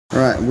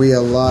Right, we are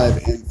live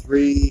in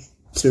 3,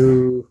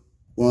 2,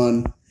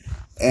 1,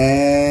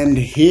 and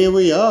here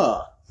we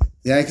are.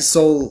 The Anchor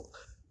Soul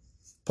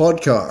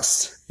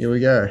podcast. Here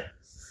we go.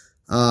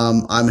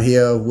 I'm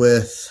here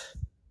with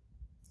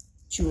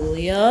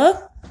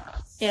Julia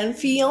and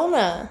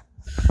Fiona.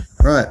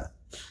 Right.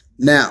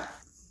 Now,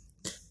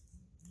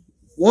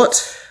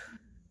 what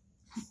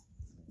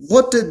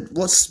brought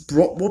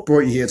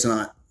you here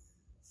tonight?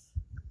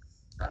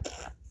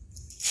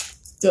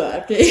 Do I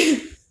have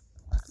to?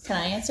 Can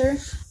I answer?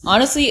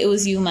 Honestly, it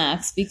was you,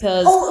 Max,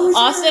 because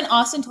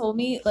Austin told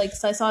me, like,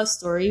 so I saw a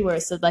story where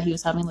it said that he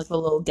was having, like, a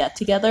little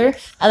get-together,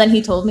 and then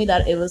he told me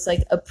that it was,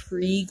 like, a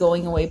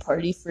pre-going-away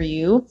party for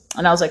you,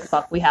 and I was like,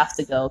 fuck, we have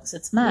to go, because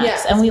it's Max,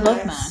 yeah, and we Max.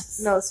 love Max.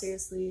 No,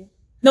 seriously.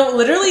 No,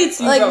 literally,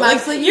 it's you, like, bro.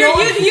 Max, like, like,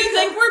 you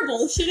think we're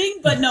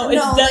bullshitting, but no,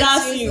 it's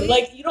deadass like, you.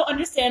 Like, you don't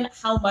understand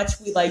how much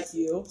we like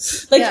you.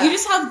 Like, you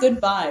just have good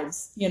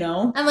vibes, you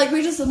know? And, like,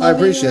 we just love I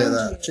appreciate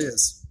that. You.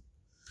 Cheers.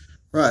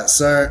 Right,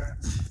 so...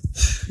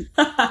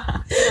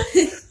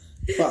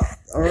 well,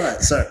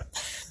 alright, so...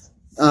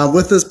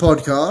 with this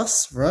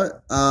podcast, right,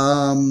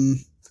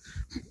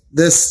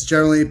 this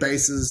generally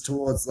bases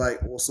towards,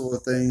 like, all sort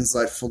of things,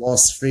 like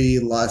philosophy,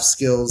 life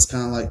skills,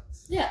 kind of like...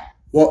 Yeah.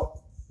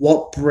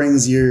 What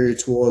brings you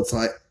towards,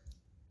 like,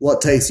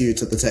 what takes you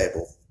to the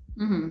table?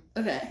 Mm-hmm.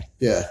 Okay.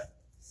 Yeah.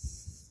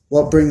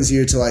 What brings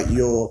you to, like,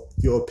 your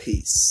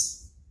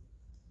peace?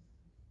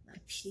 My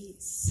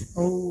peace.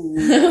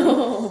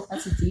 Oh.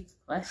 That's a deep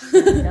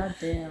question. God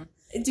damn.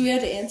 Do we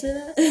have to answer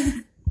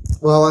that?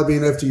 Well, I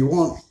mean, if you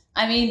want.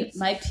 I mean,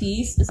 my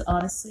peace is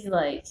honestly,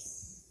 like...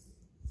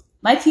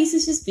 My peace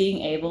is just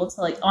being able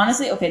to, like...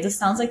 Honestly, okay, this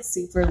sounds, like,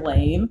 super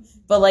lame,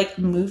 but, like,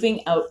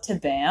 moving out to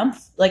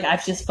Banff, like,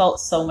 I've just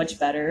felt so much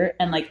better,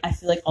 and, like, I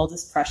feel like all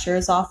this pressure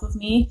is off of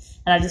me,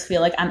 and I just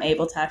feel like I'm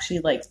able to actually,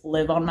 like,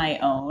 live on my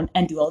own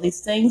and do all these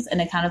things, and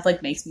it kind of,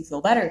 like, makes me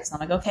feel better, because I'm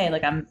like, okay,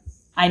 like,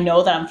 I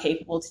know that I'm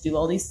capable to do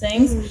all these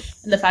things,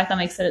 and the fact that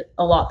makes it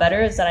a lot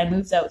better is that I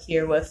moved out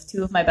here with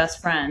two of my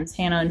best friends,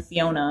 Hannah and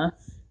Fiona,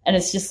 and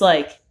it's just,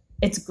 like...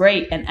 It's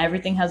great, and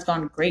everything has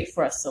gone great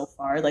for us so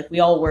far. Like, we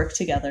all work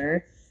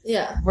together.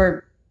 Yeah.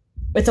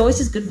 It's always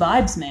just good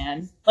vibes,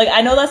 man. Like,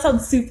 I know that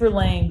sounds super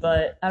lame,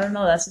 but I don't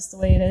know, that's just the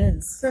way it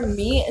is. For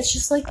me, it's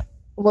just, like,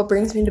 what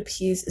brings me to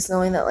peace is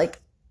knowing that, like,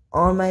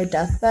 on my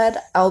deathbed,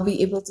 I'll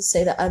be able to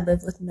say that I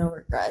live with no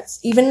regrets.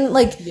 Even,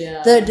 like,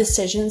 the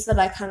decisions that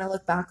I kind of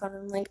look back on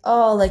and I'm like,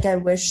 oh, like, I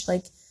wish,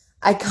 like,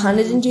 I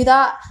kind of didn't do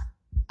that.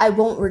 I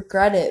won't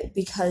regret it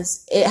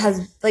because it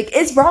has, like,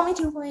 it's brought me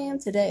to who I am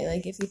today,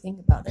 like, if you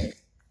think about it.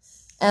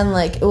 And,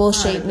 like, it will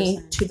shape 100%. Me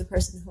to the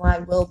person who I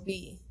will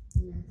be.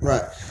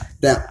 Right.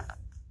 Now,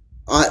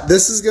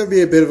 this is going to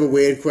be a bit of a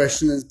weird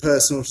question and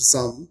personal to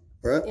some,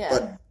 right? Yeah.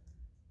 But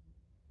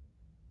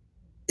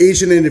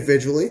each and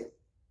individually,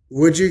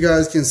 would you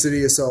guys consider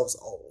yourselves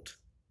old?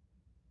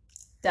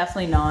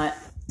 Definitely not.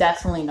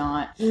 Definitely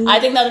not.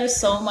 I think that there's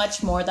so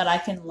much more that I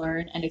can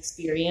learn and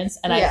experience,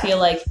 and I feel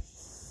like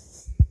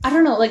I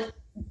don't know, like,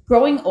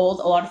 growing old,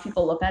 a lot of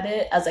people look at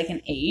it as, like,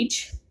 an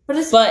age. But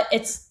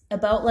it's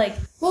about, like...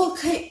 Well,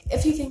 okay,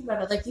 if you think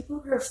about it, like, people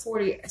who are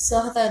 40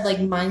 still have that, like,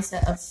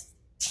 mindset of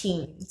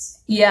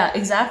teens. Yeah,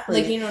 exactly.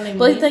 Like, you know what I mean?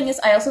 But the thing is,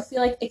 I also feel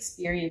like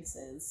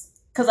experiences.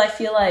 Because I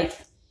feel like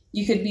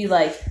you could be,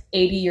 like,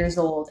 80 years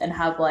old and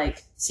have,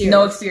 like,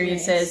 no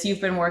experiences.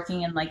 You've been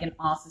working in, like, an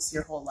office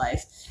your whole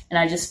life. And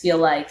I just feel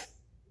like,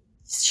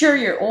 sure,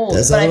 you're old,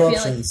 but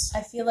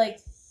I feel like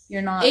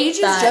you're not age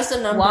is just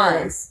a number.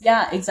 Wise.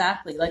 Yeah,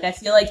 exactly. Like, I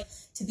feel like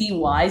to be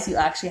wise, you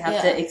actually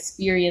have to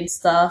experience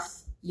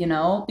stuff, you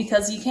know?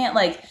 Because you can't,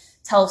 like,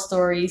 tell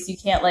stories. You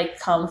can't, like,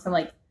 come from,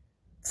 like...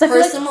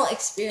 Personal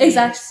experience.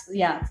 Exactly.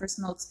 Yeah,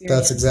 personal experience.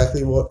 That's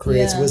exactly what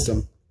creates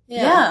wisdom.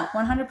 Yeah,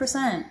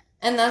 100%.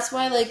 And that's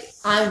why, like,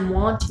 I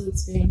want to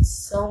experience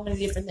so many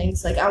different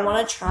things. Like, I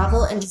want to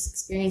travel and just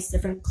experience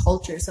different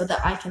cultures so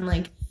that I can,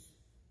 like,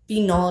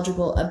 be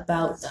knowledgeable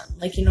about them.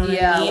 Like, you know what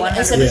I mean? 100%.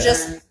 Instead of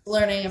just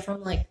learning it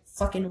from, like,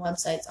 fucking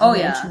websites on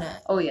the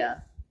internet. Oh, yeah.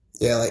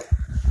 Yeah, like,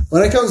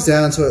 when it comes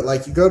down to it,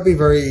 like, you got to be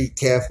very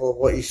careful of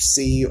what you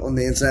see on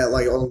the internet,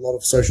 like, on a lot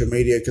of social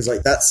media, because,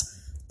 like, that's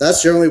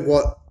generally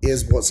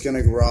what's going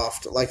to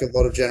graft, like, a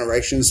lot of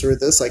generations through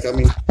this. Like, I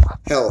mean,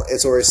 hell,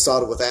 it's already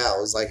started with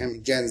ours. Like, I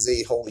mean, Gen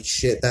Z, holy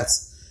shit,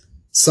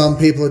 some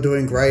people are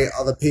doing great,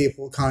 other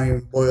people can't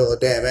even boil a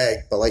damn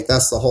egg, but, like,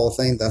 that's the whole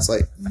thing. That's,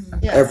 like,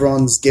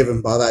 everyone's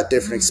given by that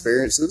different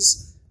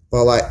experiences.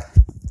 But, like,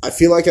 I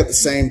feel like at the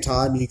same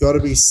time, you got to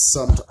be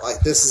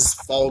like, this is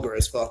vulgar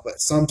as fuck, but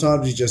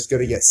sometimes you just got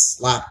to get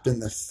slapped in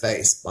the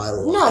face by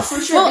life. No, for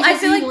sure. Well, I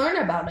feel like learn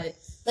about it.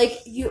 Like,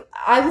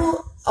 I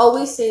will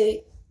always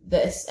say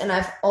this, and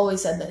I've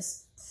always said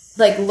this,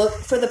 like, look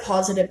for the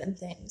positive in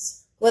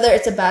things. Whether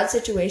it's a bad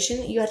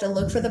situation, you have to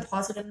look for the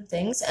positive in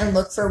things and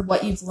look for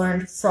what you've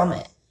learned from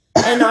it,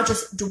 and not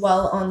just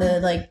dwell on the,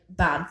 like,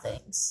 bad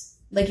things.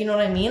 Like, you know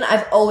what I mean?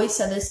 I've always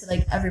said this to,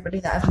 like, everybody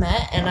that I've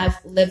met, and I've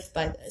lived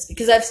by this.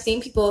 Because I've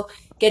seen people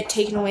get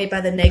taken away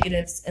by the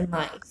negatives in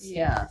life.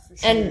 Yeah, for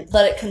sure. And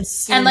let it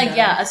consume And, like, them.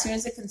 yeah, as soon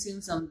as it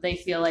consumes them, they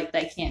feel like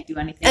they can't do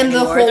anything and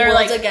anymore. the whole they're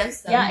world's like,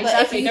 against them. yeah, But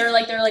exactly. They're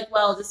like,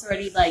 well, this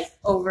already, like,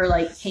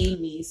 came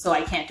me, so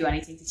I can't do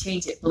anything to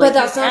change it. But like,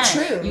 that's you not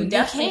can. true. You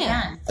definitely You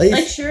can. can.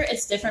 Like, sure,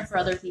 it's different for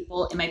other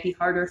people. It might be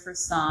harder for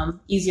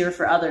some, easier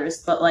for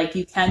others, but, like,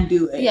 you can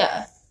do it.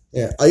 Yeah.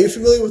 Yeah. Are you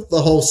familiar with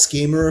the whole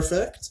schema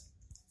effect?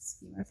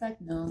 Schema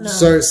effect? No.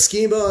 So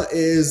schema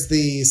is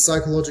the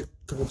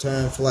psychological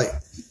term for like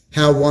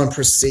how one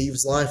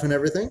perceives life and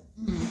everything.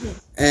 Mm-hmm.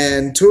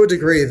 And to a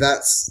degree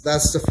that's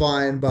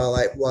defined by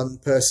like one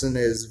person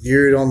is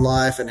viewed on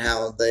life and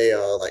how they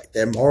are like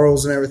their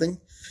morals and everything.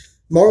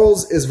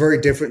 Morals is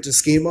very different to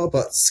schema,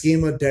 but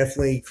schema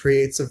definitely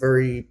creates a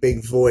very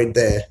big void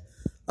there.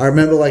 I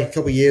remember like a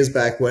couple of years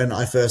back when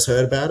I first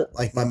heard about it,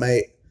 like my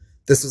mate,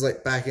 this was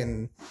like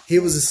he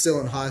was still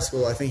in high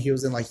school. I think he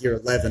was in like year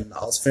 11.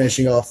 I was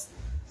finishing off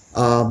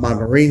my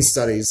marine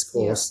studies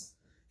course.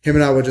 Yeah. Him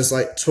and I were just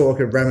like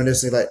talking,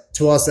 reminiscing. Like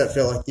to us, that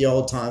felt like the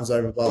old times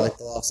over by like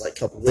the last like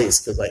couple of weeks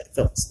because like it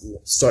felt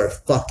so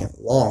fucking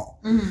long.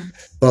 Mm-hmm.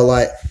 But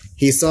like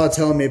he started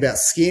telling me about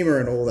schema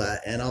and all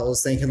that, and I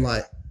was thinking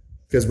like,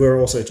 because we were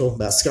also talking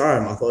about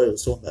Skyrim, I thought he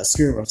was talking about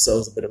schema, so there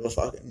was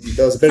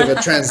a bit of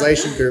a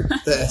translation group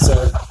there,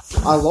 so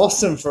I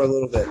lost him for a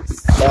little bit.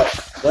 But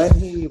when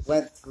he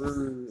went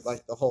through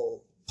like the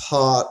whole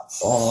part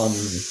on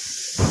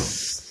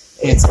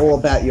it's all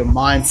about your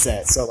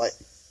mindset. So like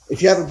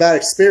if you have a bad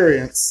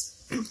experience,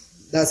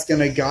 that's going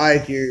to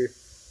guide you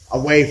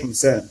away from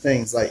certain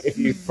things. Like if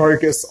you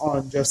focus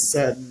on just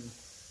certain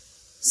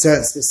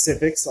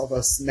specifics of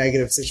a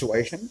negative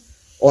situation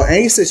or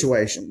any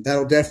situation,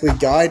 that'll definitely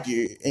guide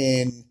you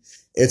in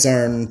its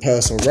own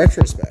personal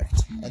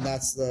retrospect. And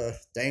that's the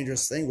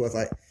dangerous thing with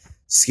like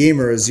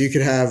schema is you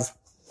could have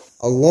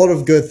a lot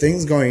of good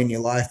things going in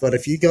your life, but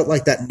if you got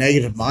like that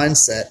negative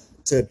mindset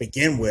to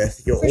begin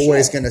with, you're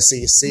always going to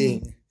see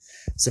seeing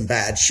some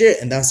bad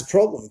shit, and that's the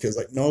problem because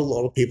like not a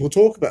lot of people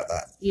talk about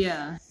that.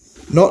 Yeah.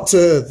 Not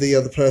to the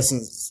other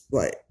person's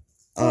like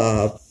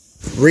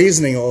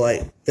reasoning or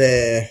like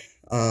their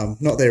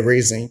not their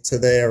reasoning, to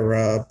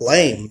their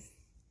blame,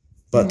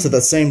 but to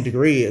the same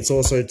degree, it's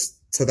also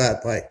to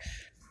that like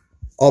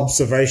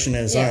observation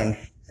in his own.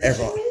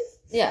 Everyone.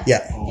 Yeah.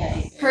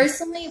 Yeah.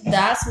 Personally,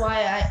 that's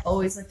why I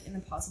always look in the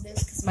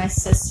positives because my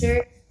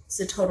sister is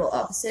the total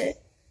opposite.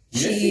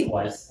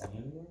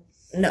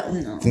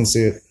 No. Can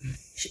see it.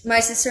 My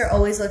sister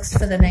always looks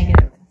for the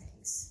negative in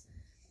things,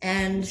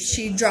 and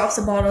she drops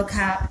a bottle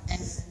cap and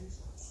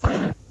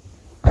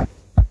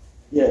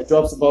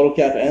drops the bottle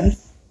cap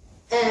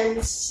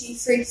and she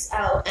freaks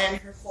out and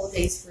her whole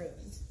day's ruined.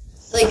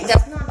 Like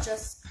that's not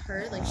just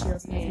her. Like she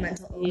also has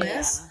mental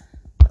illness.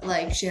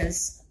 Like she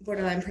has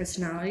borderline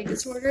personality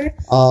disorder,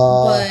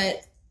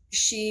 but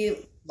she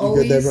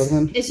always. Good there,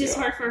 brother? It's just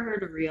hard for her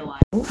to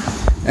realize.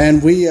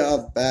 And we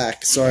are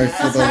back. Sorry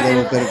for the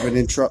little bit of an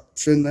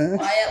interruption there.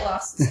 Wyatt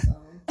lost his phone.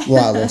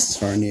 Well, I lost his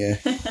phone, yeah.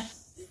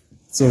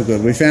 It's all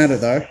good. We found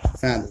it though.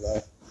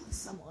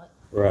 Somewhat.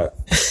 Right.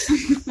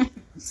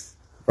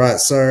 Right,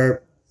 so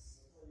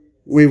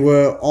we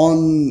were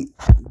on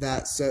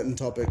that certain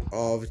topic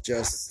of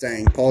just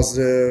staying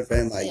positive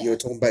and like you were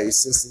talking about your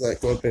sister like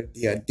got a bit of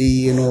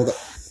DID and all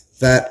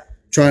that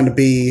trying to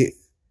be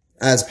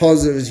as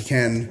positive as you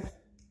can.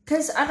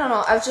 Because, I don't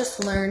know, I've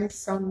just learned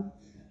from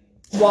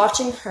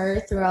watching her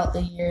throughout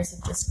the years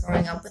of just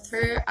growing up with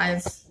her,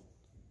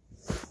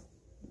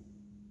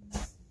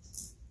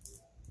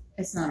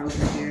 It's not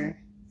over here.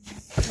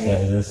 Yeah,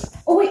 it is.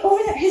 Oh, wait,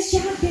 over there, his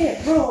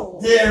jacket, bro!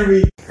 There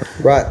we go.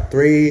 Right,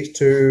 3,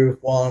 2,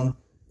 1,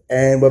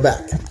 and we're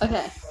back.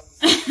 Okay.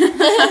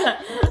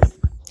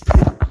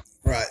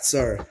 Right,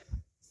 so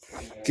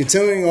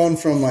continuing on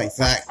from like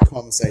that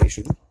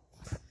conversation.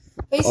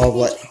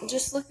 Basically,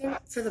 just looking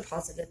for the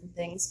positive in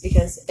things,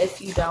 because if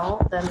you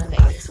don't, then the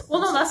negatives will.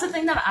 Well, no, that's the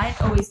thing that I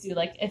always do.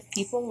 Like, if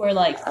people were,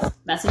 like,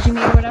 messaging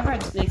me or whatever, I'd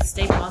just be like,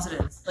 stay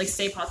positive. Like,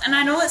 stay positive. And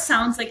I know it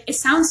sounds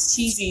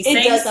cheesy.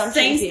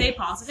 Saying stay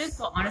positive,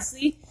 but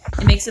honestly,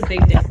 it makes a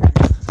big difference.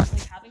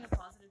 Like, having a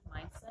positive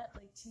mindset,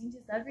 like,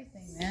 changes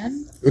everything,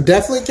 man. It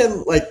definitely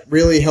can, like,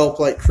 really help,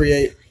 like,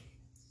 create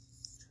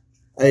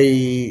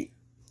a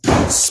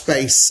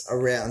space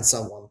around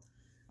someone.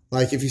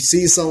 Like, if you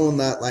see someone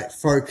that, like,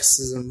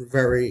 focuses on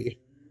very,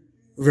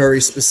 very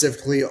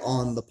specifically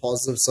on the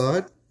positive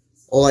side,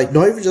 or, like,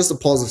 not even just the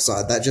positive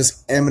side, that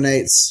just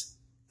emanates,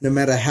 no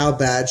matter how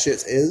bad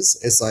shit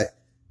is, it's like,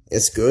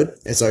 it's good,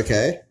 it's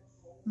okay.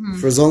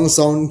 For as long as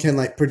someone can,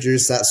 like,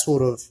 produce that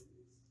sort of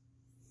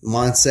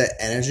mindset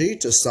energy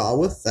to start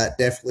with, that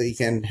definitely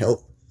can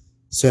help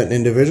certain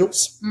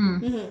individuals.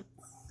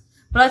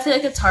 But I feel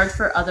like it's hard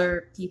for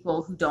other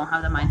people who don't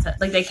have the mindset.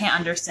 Like, they can't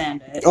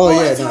understand it. Oh,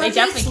 yeah, It's no. hard They to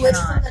definitely switch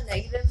cannot. from the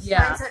negative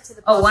Yeah. mindset to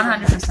the Oh,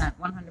 positive. 100%.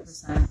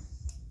 100%.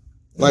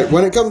 Like,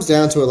 when it comes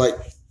down to it, like,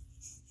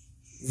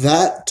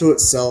 that to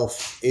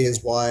itself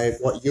is why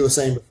what you were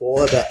saying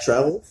before about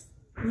travel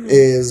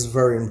is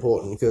very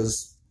important,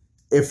 because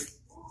if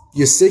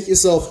you stick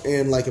yourself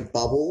in like a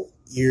bubble,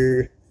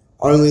 you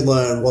only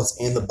learn what's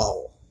in the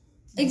bubble.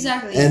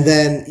 Exactly. And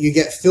then you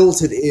get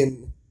filtered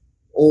in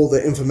all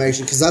the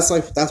information, because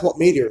that's what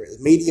media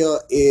is. Media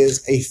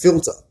is a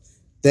filter.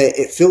 That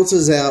it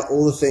filters out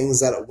all the things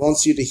that it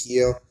wants you to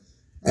hear,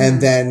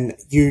 and then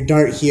you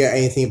don't hear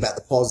anything about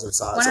the positive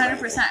sides.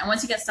 100%. And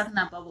once you get stuck in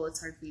that bubble,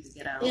 it's hard for you to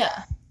get out.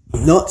 Yeah.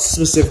 Not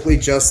specifically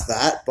just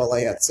that, but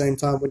like at the same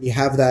time, when you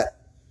have that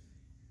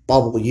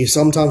bubble, you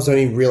sometimes don't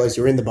even realize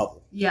you're in the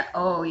bubble. Yeah.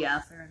 Oh, yeah.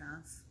 Fair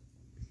enough.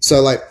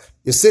 So like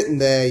you're sitting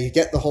there, you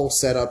get the whole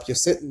setup, you're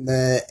sitting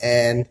there,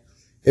 and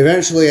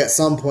eventually, at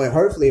some point,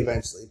 hopefully,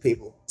 eventually,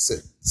 people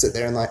sit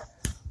there and like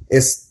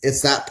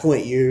it's that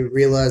point you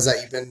realize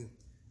that you've been.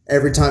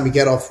 Every time you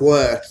get off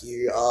work,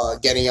 you are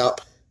getting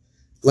up,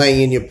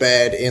 laying in your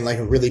bed in like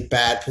a really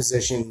bad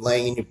position,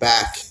 laying in your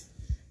back,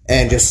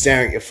 and just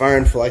staring at your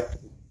phone for like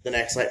the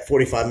next like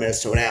 45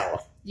 minutes to an hour.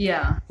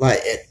 Yeah. Like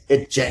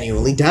it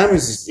genuinely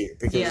damages you,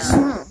 because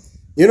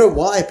you know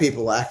why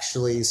people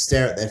actually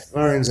stare at their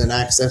phones and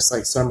access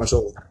like so much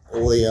all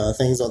the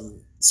things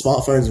on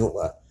smartphones and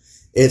all that.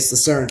 It's the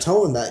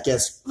serotonin that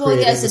gets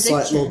created as a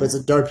slight little bits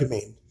of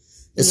dopamine.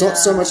 It's not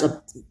so much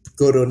a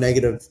good or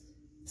negative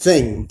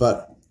thing,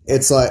 but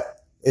it's like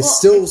it's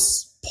still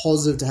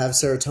positive to have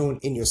serotonin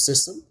in your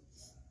system,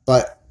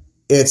 but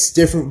it's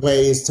different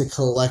ways to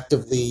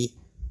collectively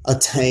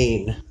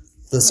attain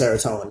the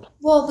serotonin.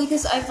 Well,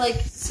 because I've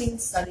like seen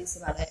studies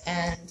about it,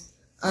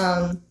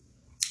 and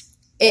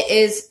it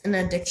is an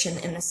addiction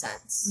in a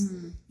sense.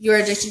 You're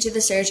addicted to the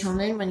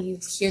serotonin when you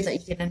hear that you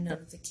get a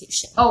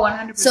notification. Oh,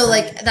 100%. So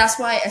like that's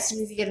why as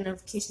soon as you get a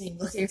notification, you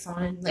look at your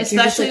phone and like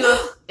especially like,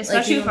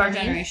 with our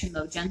generation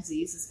though, Gen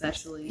Zs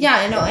especially. Yeah,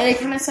 I know, and it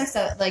kind of sucks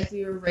that like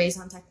we were raised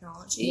on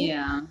technology.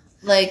 Yeah.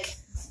 Like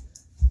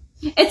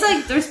it's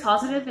like there's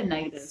positive and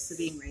negatives to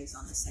being raised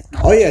on this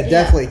technology. Oh yeah,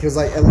 definitely, because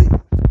like at least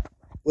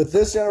with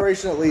this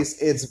generation, at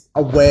least, it's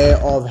aware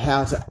of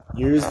how to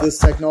use this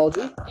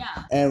technology.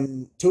 Yeah.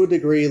 And to a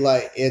degree,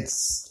 like,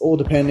 it's all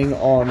depending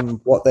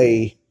on what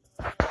they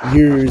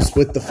use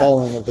with the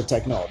following of the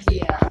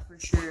technology. Yeah, for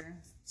sure.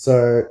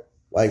 So,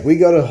 like, we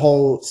got a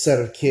whole set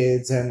of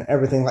kids and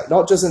everything, like,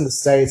 not just in the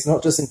States,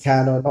 not just in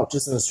Canada, not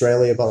just in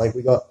Australia, but, like,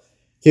 we got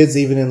kids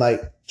even in,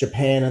 like,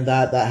 Japan and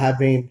that have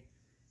been,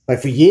 like,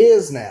 for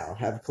years now,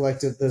 have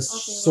collected this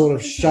sort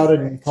of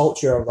shut-in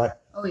culture of, like,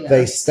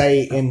 they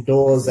stay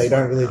indoors. They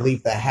don't really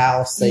leave the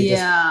house. They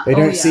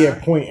don't see a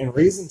point and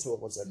reason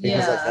towards it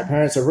because like their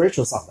parents are rich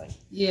or something.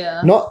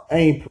 Yeah. Not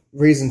any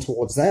reason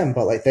towards them,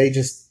 but like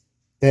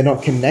they're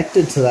not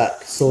connected to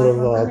that sort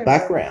of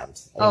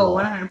background. Oh,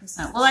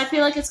 100%. Well, I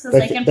feel like it's because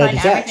they can find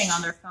everything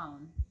on their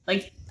phone.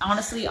 Like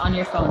honestly, on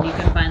your phone, you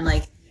can find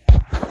like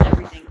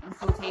everything in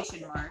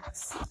quotation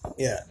marks.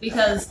 Yeah.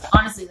 Because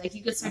honestly, like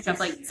you could search up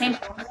like same.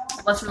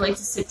 Let's relate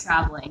this to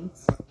traveling.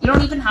 You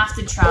don't even have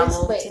to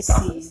travel to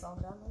see.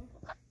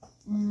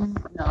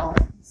 No,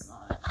 it's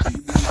not.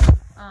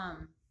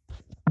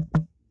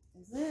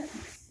 Is it?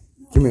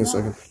 Give me a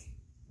second.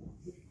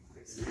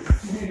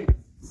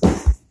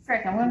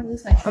 Frick, I'm gonna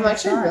lose my train. I'm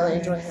actually really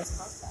enjoying this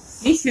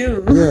podcast. Me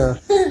too. Yeah.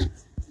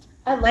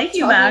 I Thank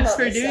you, Max,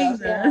 for doing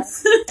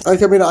this.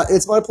 Like, I mean,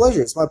 it's my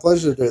pleasure. It's my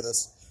pleasure to do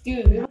this.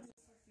 Dude, we Yeah,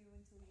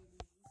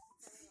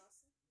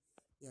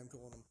 I'm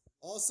calling him.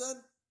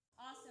 Austin?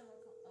 Austin will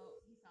come. Oh,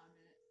 he found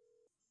it.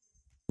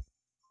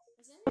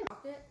 Is it in your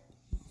pocket?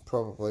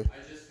 Probably.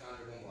 I just found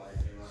it when live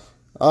came up.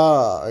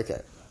 Ah,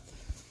 okay.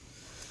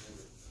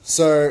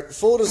 So,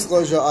 full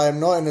disclosure, I am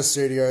not in a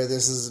studio.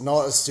 This is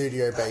not a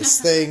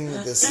studio-based thing.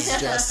 This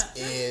is just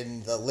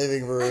in the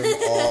living room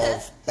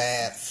of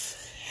Banff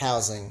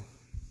housing.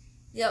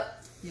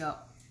 Yep.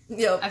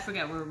 I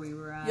forget where we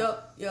were at.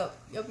 Yep. You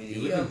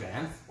live in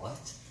Banff?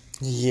 What?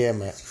 Yeah,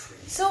 man.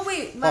 So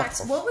wait,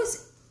 Max, what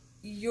was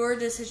your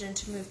decision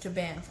to move to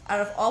Banff?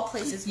 Out of all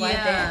places, why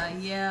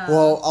Banff? Yeah.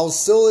 Well, I was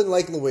still in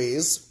Lake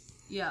Louise,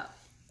 Yeah.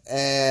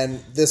 and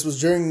this was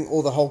during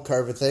all the whole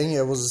COVID thing.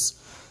 It was...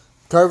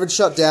 COVID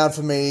shut down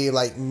for me,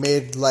 like,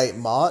 late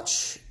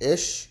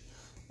March-ish,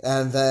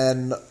 and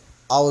then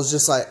I was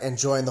just, like,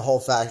 enjoying the whole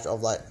fact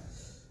of, like,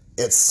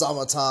 it's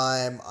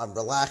summertime, I'm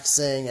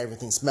relaxing,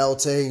 everything's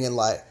melting, and,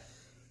 like,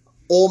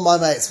 all my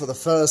mates for the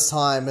first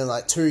time in,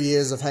 like, 2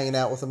 years of hanging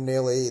out with them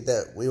nearly,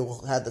 that we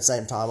all had the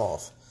same time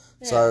off.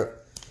 Yeah. So,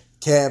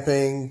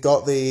 camping,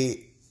 got the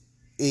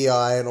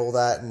EI and all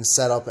that, and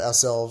set up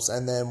ourselves,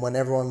 and then when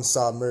everyone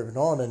started moving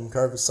on and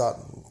COVID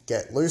started to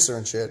get looser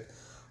and shit,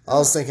 I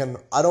was thinking,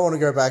 I don't want to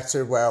go back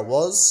to where I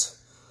was.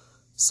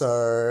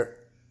 So,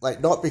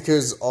 like, not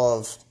because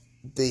of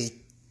the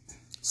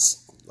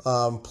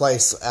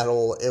place at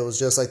all. It was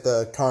just, like,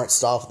 the current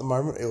staff at the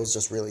moment. It was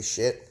just really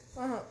shit.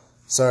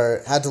 So,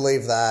 had to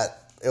leave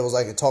that. It was,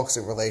 like, a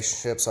toxic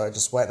relationship. So, I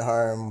just went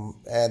home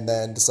and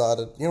then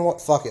decided, you know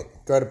what, fuck it.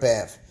 Go to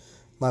Banff.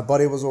 My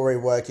buddy was already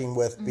working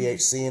with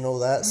BHC and all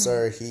that.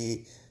 So,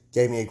 he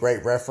gave me a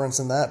great reference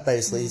in that.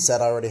 Basically, he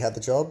said I already had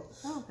the job.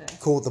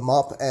 Called them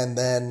up, and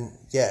then,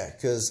 yeah,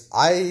 because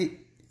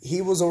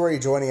he was already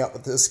joining up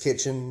with this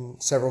kitchen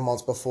several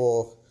months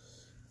before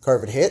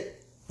COVID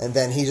hit, And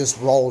then he just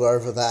rolled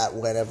over that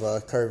whenever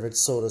COVID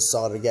sort of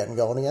started getting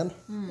going again.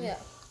 Yeah.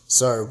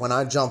 So when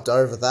I jumped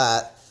over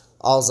that,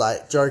 I was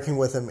like joking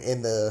with him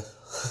in the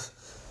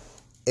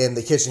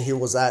kitchen he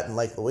was at in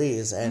Lake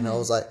Louise, and I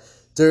was like,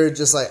 dude,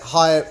 just like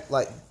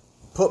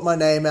put my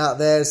name out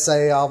there,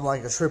 say I'm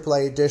like a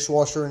AAA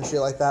dishwasher and shit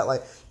like that,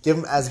 like give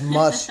him as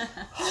much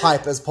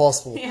hype as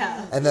possible.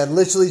 Yeah. And then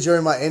literally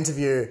during my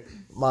interview,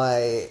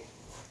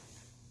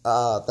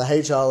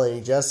 the HR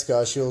lady,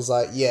 Jessica, she was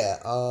like,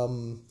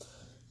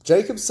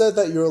 Jacob said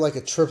that you were like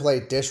a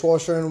AAA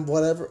dishwasher and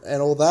whatever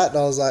and all that, and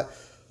I was like,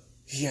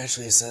 he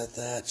actually said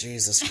that,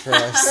 Jesus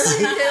Christ.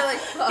 You're like,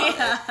 fuck.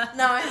 Yeah.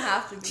 Now I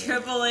have to be.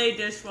 AAA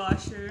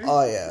dishwasher.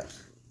 Oh, yeah.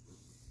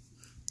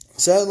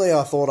 Certainly,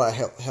 I thought I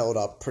held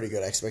up pretty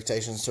good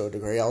expectations to a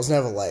degree. I was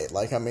never late.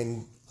 Like, I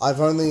mean, I've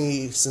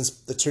only, since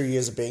the 2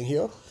 years of being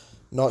here,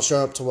 not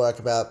shown up to work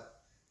about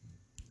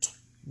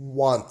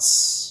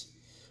once.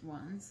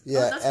 Once? Yeah,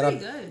 Oh, that's and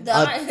pretty good.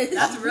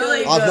 That's really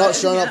good. I've not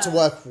shown up Yeah. to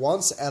work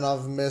once, and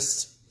I've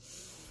missed...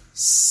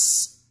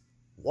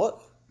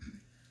 What?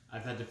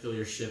 I've had to fill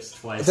your shifts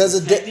twice. There's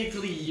a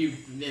Technically, you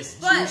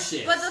missed 2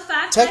 shifts. But the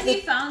fact that he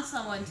Technic- found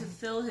someone to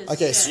fill his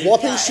Okay, shift.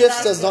 swapping Yeah,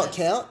 shifts does that's not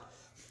count.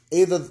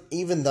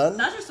 Even then,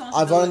 That's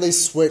I've only responsibility.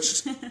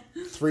 switched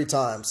 3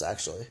 times,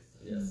 actually,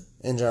 Yeah.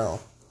 in general.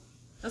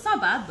 That's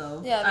not bad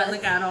though. Yeah, but-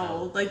 like at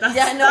all. Like that's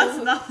Yeah, no.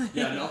 that's nothing.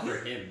 Yeah, not for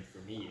him. For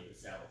me, it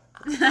was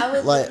out. I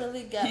would Like,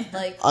 literally get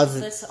like. I've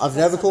this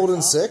never whole called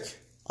in summer off. sick.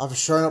 I've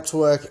shown up to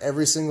work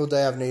every single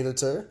day I've needed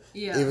to.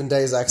 Yeah. Even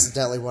days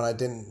accidentally when I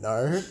didn't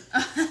know.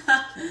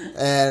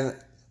 And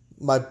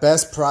my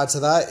best pride to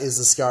that is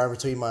the scar in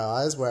between my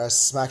eyes where I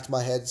smacked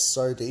my head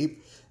so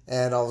deep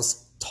and I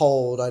was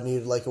told I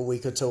needed like a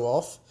week or 2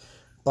 off.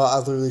 But I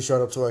literally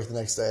showed up to work the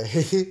next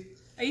day.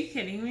 Are you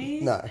kidding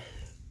me? No.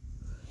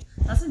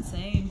 That's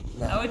insane.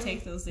 No. I would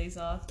take those days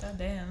off. God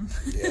damn.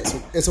 Yeah,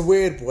 it's a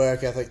weird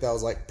work ethic that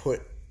was like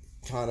put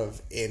kind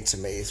of into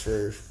me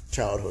through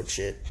childhood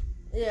shit.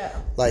 Yeah.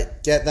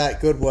 Like, get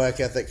that good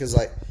work ethic because,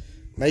 like,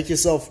 make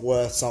yourself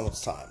worth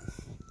someone's time.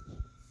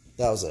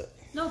 That was it.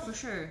 No, for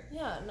sure.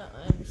 Yeah. No,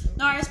 I understand.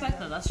 No, I respect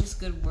that. That's just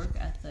good work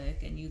ethic,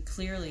 and you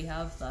clearly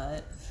have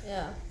that.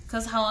 Yeah.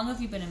 Because how long have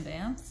you been in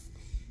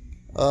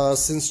Banff?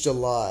 Since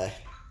July.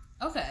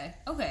 Okay.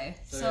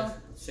 So, So, yeah,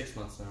 6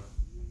 months now.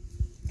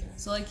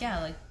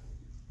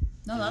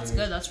 no, that's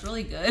good. That's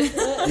really good.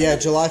 Yeah,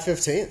 July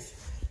 15th.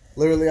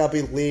 Literally, I'll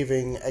be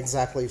leaving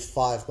exactly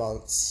 5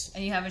 months.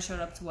 And you haven't showed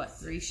up to what,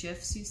 3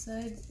 shifts? You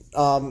said?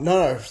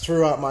 No,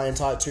 throughout my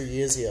entire 2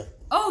 years here.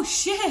 Oh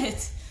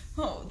shit!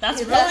 Oh, that's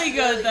Yeah, really that's good.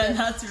 really Then good.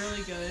 that's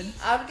really good.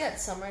 I would get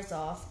summers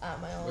off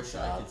at my old Wish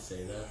I job. could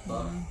say that,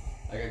 but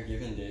I got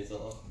given days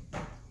off.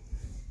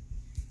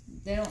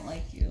 They don't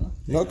like you.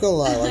 Not gonna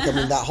lie, like, I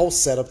mean, that whole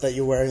setup that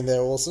you're wearing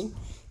there, Wilson,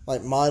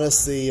 like,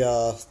 minus the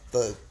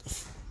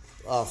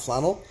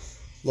flannel,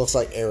 looks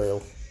like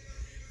Ariel.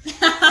 Oh,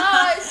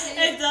 I see.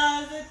 It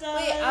does.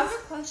 Wait, I have a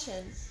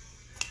question.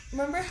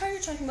 Remember how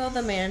you're talking about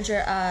the manager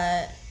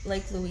at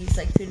Lake Louise,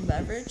 like food and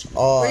beverage?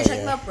 Oh, Were you talking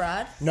yeah. about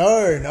Brad?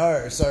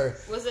 No, so,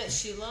 Was it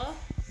Sheila?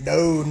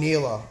 no,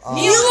 Neela.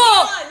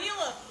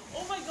 Neela!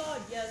 Oh my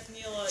god, yes,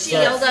 Neela. She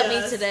Yes, yelled at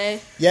me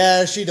today.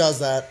 Yeah, she does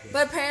that.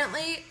 But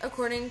apparently,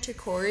 according to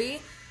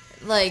Corey,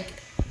 like,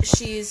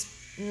 she's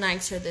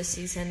nicer this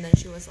season than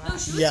she was No,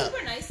 last. she was Yeah.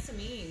 super nice to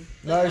me.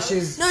 No,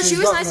 she's... No, she she's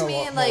was gotten nice to a me,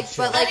 lot and, more like,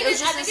 chill. but, like, it was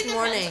just I think this it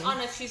morning. depends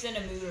on if she's in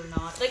a mood or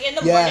not. Like in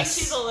the Yes. morning,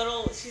 she's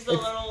a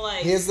little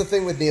like. Here's the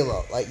thing with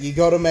Neela. Like, you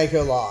gotta make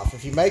her laugh.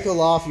 If you make her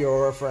laugh,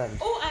 you're a friend.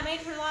 Oh, I made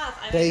her laugh.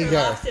 I There made you her go.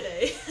 laugh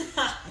today.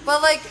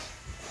 But, like,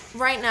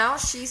 right now,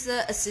 she's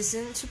the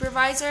assistant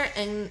supervisor,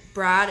 and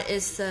Brad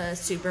is the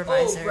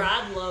supervisor. Oh,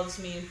 Brad loves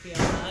me and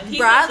Fiona. And he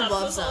Brad comes up to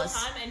loves us all us. the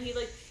time, and he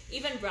like.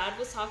 Even Brad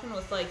was talking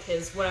with like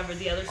his whatever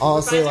the other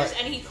Honestly, supervisors,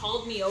 like- and he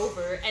called me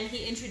over and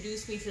he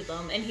introduced me to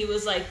them, and he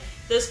was like,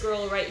 "This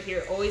girl right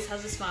here always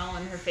has a smile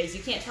on her face.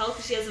 You can't tell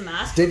because she has a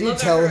mask. Did but you look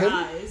at tell her him?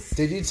 eyes."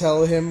 Did you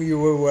tell him you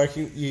were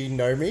working, you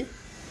know me?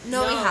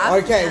 No, we No.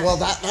 have. Okay, well,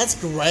 that's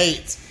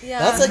great. Yeah.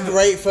 That's a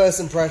great first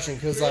impression,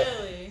 because, like,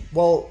 Really?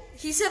 well,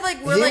 He said,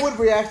 like, we're he like. would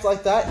react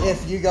like that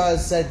if you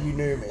guys said you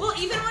knew me. Well,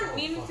 even when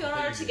me and Fiona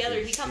are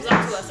together, he comes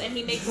up to us and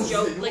he makes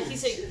joke like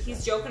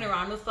he's joking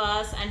around with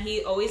us, and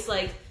he always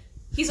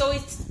he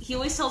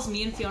always tells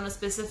me and Fiona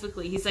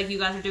specifically. He's like, "You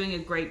guys are doing a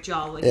great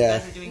job. Like Yeah. you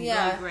guys are doing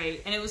Yeah. really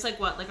great." And it was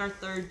like what, like our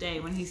 3rd day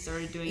when he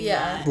started doing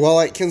Yeah. that. Well,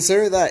 like,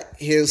 considering that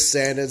his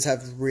standards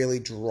have really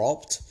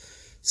dropped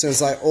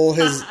since, like, all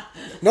his...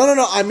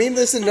 No, I mean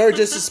this in no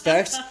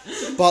disrespect,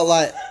 but,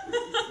 like,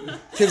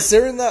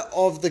 considering that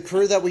of the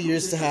crew that we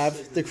used to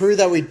have, the crew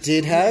that we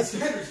did have,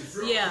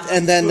 Yeah.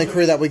 and then the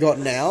crew that we got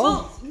now,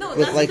 Well, no, with,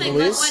 that's like, the thing.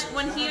 Louise...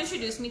 When he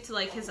introduced me to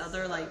like his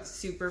other like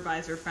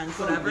supervisor friends,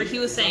 whatever,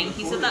 he said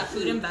that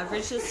food and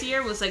beverage this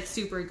year was like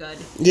super good.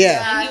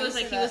 Yeah. And he I was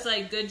see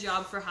like, good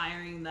job for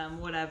hiring them,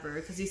 whatever,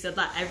 because he said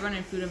that everyone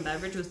in food and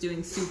beverage was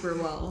doing super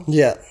well.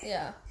 Yeah.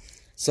 Yeah.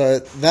 So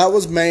that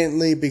was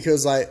mainly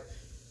because, like,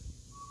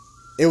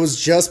 it was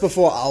just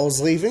before I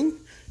was leaving,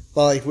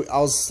 but, like, I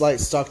was, like,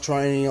 stuck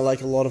training,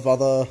 like, a lot of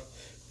other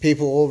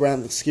people all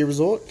around the ski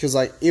resort because,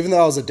 like, even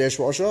though I was a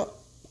dishwasher,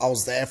 I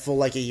was there for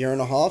like a year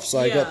and a half, so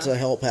I got to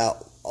help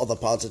out other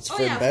parts of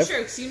food and bev. For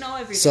sure, because you know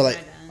everything. So like,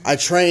 by then. I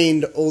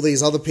trained all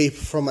these other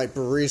people from like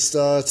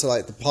barista to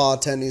like the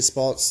bartending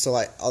spots to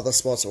like other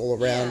spots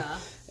all around,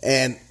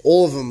 and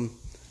all of them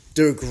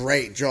do a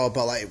great job.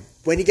 But like,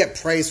 when you get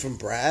praise from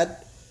Brad,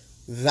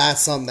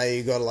 that's something that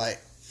you gotta like.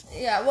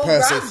 Yeah, well,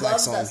 personally Brad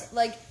flex loves on. us.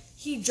 Like,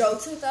 he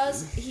jokes with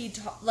us.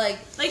 Like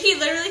he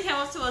literally came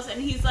up to us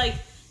and he's like,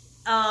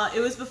 it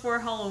was before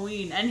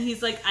Halloween, and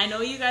he's like, I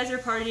know you guys are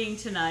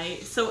partying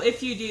tonight, so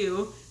if you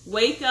do,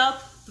 wake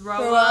up,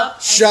 throw up,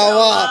 and show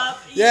up.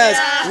 Yes,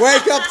 Yeah.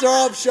 wake up,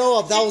 throw up, show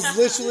up. That was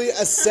literally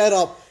a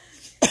setup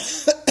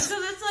So that's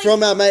like,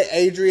 from our mate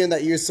Adrian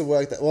that used to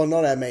work. Well,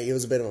 not our mate. He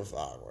was a bit of a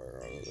fuck.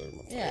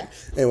 yeah.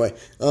 Anyway,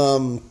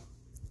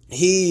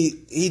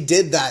 he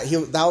did that.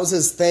 That was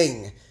his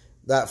thing.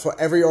 That for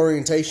every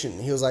orientation,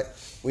 he was like,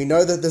 we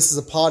know that this is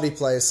a party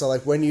place, so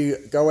like when you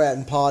go out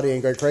and party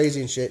and go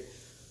crazy and shit,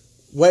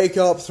 wake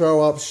up,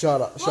 throw up,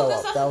 show up.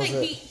 That was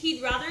it.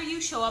 He'd rather you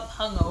show up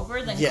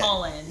hungover than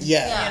call in.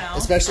 Yeah, you know?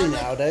 especially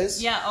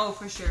nowadays. Yeah, oh,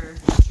 for sure.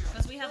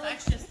 Because we have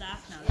extra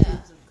staff now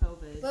because of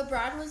COVID. But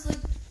Brad was like,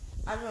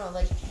 I don't know,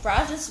 like,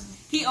 Brad just...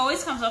 He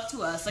always comes up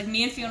to us, like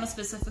me and Fiona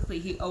specifically,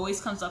 he always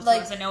comes up to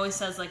us and always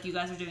says, like, you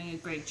guys are doing a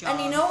great job.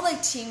 And you know,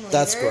 like, team leader...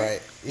 That's great.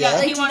 Yeah,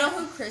 Like, he do you know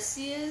who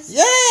Chrissy is?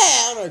 Yeah,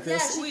 I know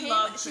Chris.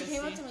 Yeah, she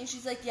came up to me.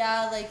 She's like,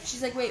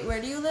 she's like, wait, where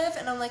do you live?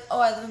 And I'm like,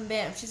 oh, I live in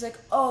Banff. She's like,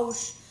 oh,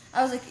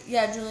 I was like,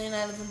 yeah, Julia and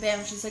I live in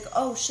Banff. She's like,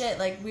 oh, shit,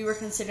 like, we were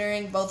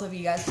considering both of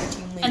you guys for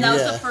team leader. And that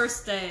was the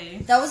first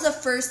day. That was the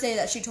first day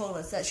that she told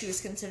us that she was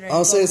considering.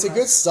 Honestly, it's a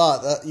good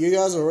start. You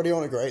guys are already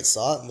on a great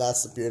start, and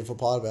that's the beautiful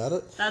part about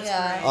it. That's great.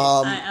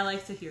 I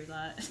like to hear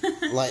that.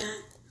 Like,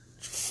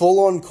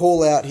 full-on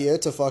call out here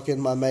to fucking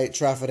my mate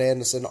Trafford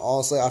Anderson.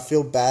 Honestly, I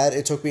feel bad.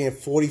 It took me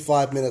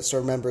 45 minutes to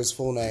remember his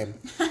full name.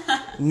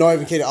 Not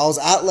even kidding. I was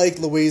at Lake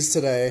Louise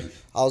today.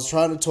 I was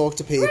trying to talk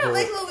to people. We're at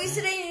Lake Louise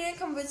today. You didn't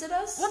come visit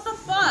us? What the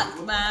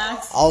fuck,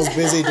 Max? I was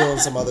busy doing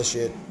some other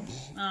shit.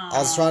 I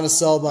was trying to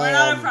sell my... We're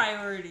not a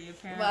priority,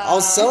 apparently. Wow. I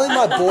was selling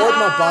my board,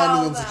 my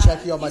bindings, and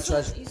checking on my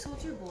treasure. You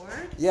sold your board?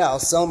 Yeah, I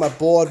was selling my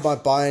board, my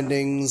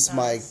bindings,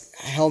 my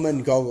helmet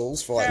and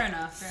goggles for like Fair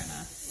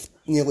enough.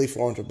 nearly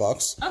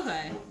 $400.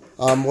 Okay.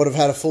 Would have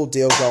had a full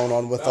deal going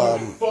on with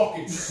Fucking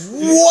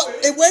what?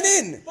 It went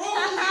in.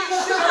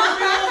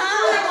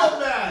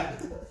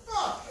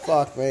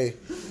 Fuck me.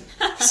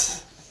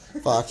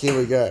 Fuck. Here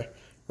we go.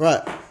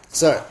 Right.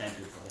 So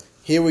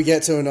here we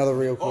get to another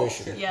real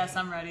question. Yes,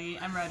 I'm ready.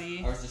 I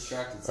was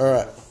distracted. All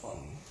right.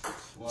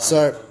 Well,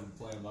 So,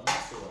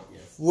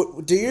 yes.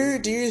 do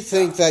you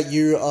think that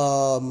you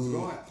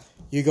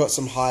got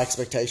some high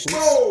expectations?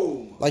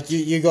 Like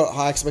you got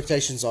high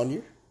expectations on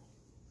you?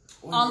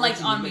 On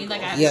me,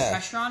 like I have the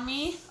pressure on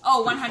me.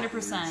 Oh, 100%,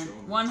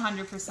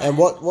 100%. And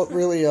what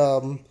really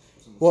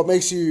what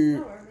makes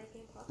you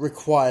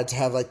required to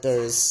have like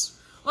those?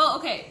 Well,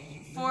 okay.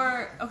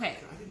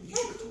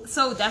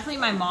 So definitely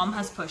my mom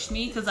has pushed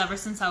me because ever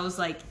since I was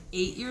like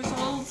 8 years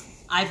old,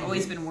 I've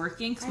always been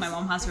working because my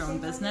mom has her own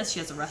business. She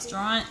has a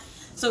restaurant.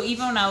 So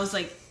even when I was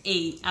like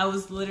 8, I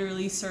was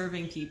literally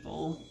serving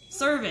people.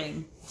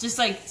 Just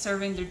like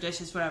serving their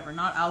dishes, whatever.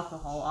 Not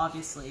alcohol,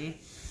 obviously.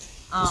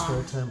 Just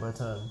go time by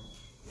time.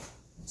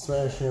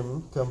 Smash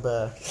him, come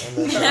back, and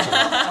then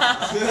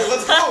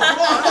Let's go! Come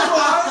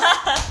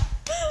on!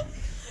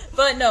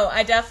 But no,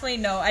 I definitely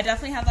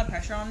have that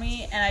pressure on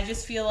me, and I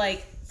just feel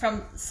like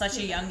from such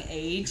a young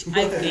age,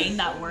 I've gained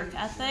that work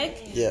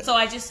ethic. Yeah. So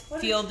I just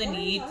feel the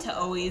need to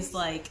always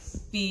like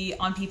be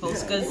on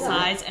people's good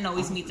sides and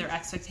always meet their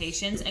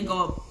expectations and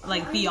go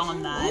like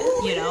beyond that,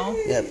 you know?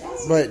 Yeah.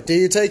 But do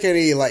you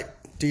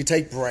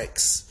take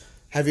breaks?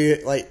 Have you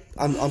like?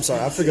 I'm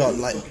sorry, I've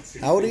forgotten. Like,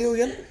 how old are you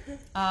again?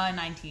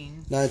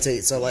 19.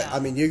 19. So like, I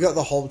mean, you got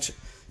the whole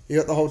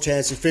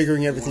chance. You're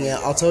figuring everything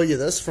out. I'll tell you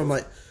this from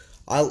like,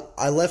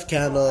 I left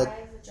Canada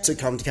to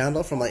come to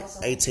Canada from like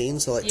 18,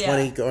 so like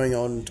 20 going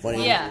on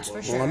 21. Yeah,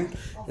 for sure. You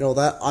know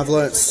that I've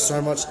learned so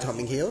much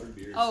coming here.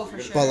 Oh, for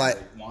sure. But like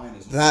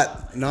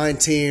that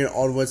 19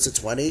 onwards to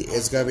 20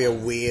 is going to be a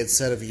weird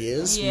set of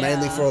years,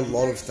 mainly for a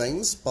lot of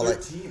things. But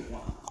like,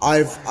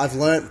 I've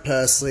learned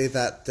personally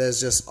that there's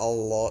just a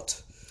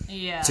lot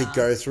to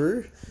go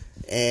through,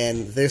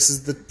 and this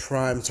is the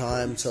prime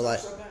time to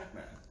like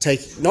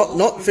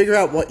not figure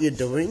out what you're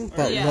doing,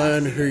 but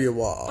learn who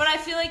you are. But I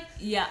feel like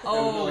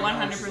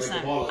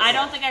 100%. I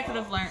don't think I could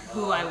have learned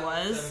who I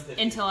was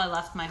until I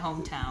left my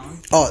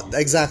hometown. Oh,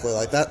 exactly.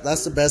 Like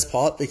that's the best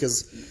part,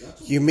 because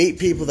you meet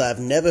people that have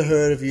never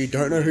heard of you,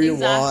 don't know who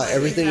you are,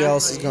 everything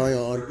else is going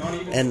on,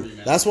 and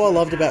that's what I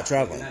loved about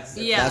traveling.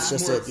 Yeah. That's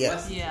just it.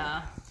 Yeah.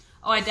 Yeah.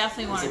 Oh, I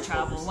definitely want to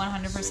travel,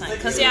 100%.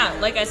 Because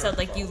like I said,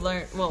 like you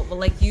learn. Well,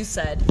 like you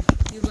said,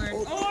 you learn.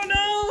 Oh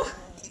no!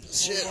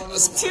 Shit. 2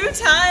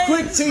 times.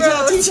 Quick,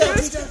 T-Town,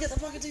 get the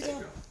fucking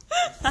T-Town.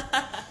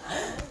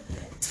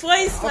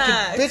 Twice Fucking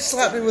that. bitch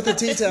slapped me with the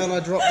T-Town, I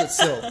dropped it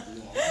still.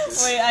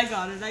 Wait, I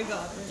got it.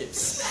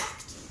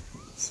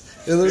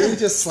 It literally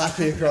just slapped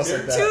me across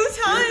like that. 2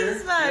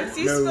 times, Max.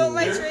 You spilled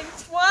my drink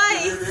twice.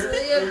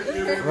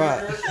 twice.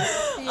 Right.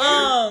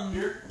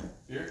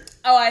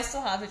 Oh, I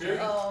still have a drink.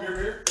 Oh.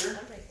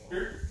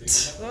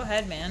 Go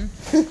ahead, man.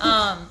 Fuck,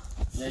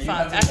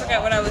 I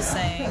forgot what I was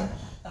saying.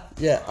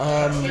 Yeah.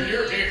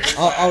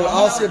 I'll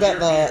ask you about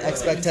the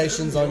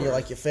expectations on your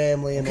your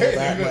family and all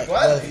that. Like,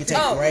 well, if you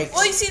take breaks.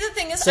 Well, you see, the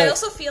thing is, So- I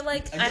also feel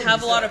like I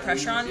have a lot of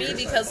pressure on me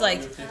because,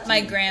 like,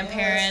 my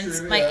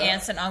grandparents, my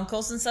aunts and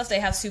uncles and stuff, they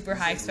have super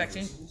high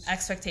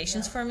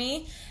expectations for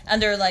me,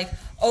 and they're like,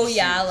 oh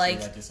yeah,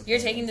 like, you're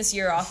taking this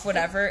year off,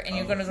 whatever, and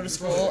you're gonna go to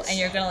school and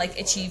you're gonna like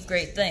achieve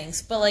great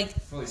things. But like,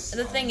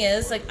 the thing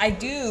is, like, I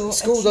do.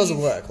 School doesn't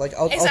work. Like,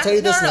 I'll tell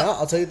you this now.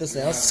 I'll tell you this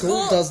now.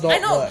 School does not I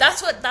know. work.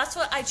 That's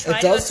what I try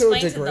It to does to a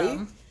explain to degree.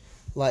 them.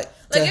 Like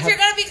if you're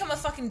gonna become a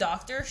fucking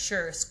doctor,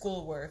 sure,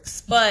 school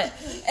works, but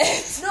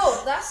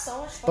No, that's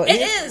so much fun. But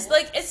it is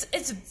like it's.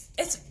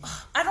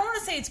 I don't want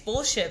to say it's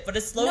bullshit, but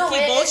it's low key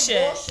it is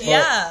bullshit. bullshit.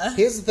 Yeah.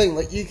 Here's the thing,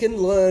 like, you can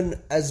learn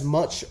as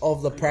much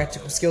of the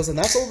practical skills, and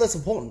that's all that's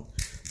important.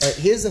 Like,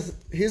 here's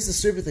the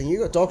stupid thing. You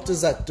got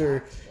doctors that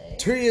do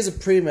 3 years of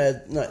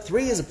pre-med,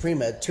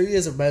 2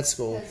 years of med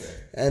school,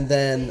 and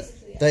then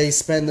they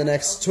spend the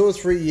next 2 or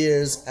 3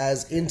 years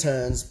as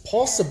interns,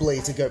 possibly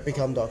to go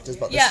become doctors,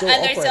 but they're still and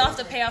they operating. still have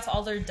to pay off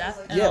all their debt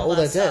and Yeah, all all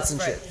that their debts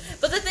stuff, and right.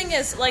 But the thing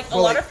is, like, a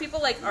lot of people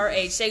like our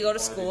age, they go to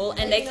school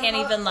and they can't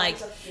even like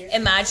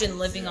imagine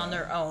living on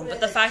their own.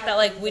 But the fact that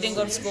like we didn't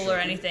go to school or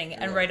anything,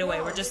 and right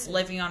away we're just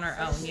living on our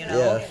own, you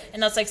know, Yeah.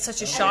 and that's like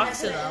such a shock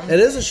to them. It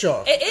is a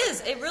shock. It is.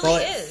 It really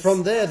But is.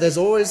 from there, there's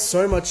always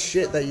so much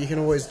shit that you can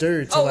always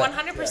do to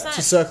 100%.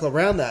 to circle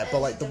around that. But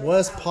like, the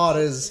worst part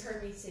is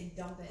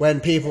when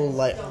people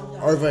like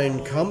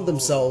overcome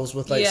themselves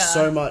with like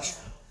so much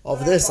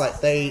of this.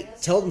 Like, they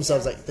tell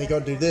themselves like they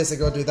gotta do this, they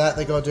gotta do that,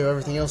 they gotta do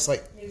everything else.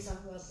 Like,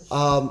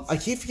 I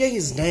keep forgetting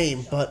his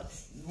name, but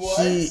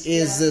he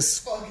is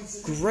this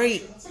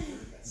great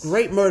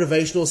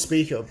motivational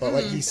speaker. But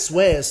like, he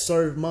swears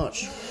so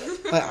much.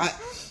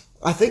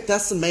 I think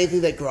that's the main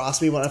thing that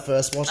grasped me when I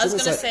first watched I was him.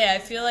 gonna It's like, say, I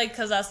feel like,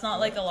 because that's not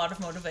like a lot of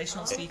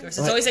motivational speakers. It's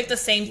Like, always like the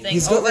same thing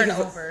he's got, over like, and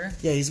a- over.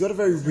 yeah, he's got a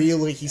very real,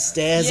 like, he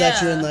stares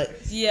at you, and like,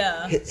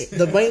 Yeah.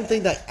 the main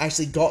thing that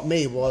actually got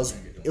me was,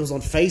 it was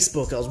on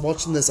Facebook. I was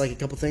watching this, like, a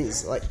couple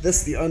things. Like, this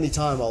is the only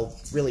time I'll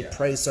really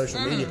praise social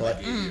media. But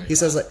like, he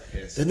says, like,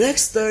 the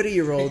next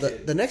 30-year-old,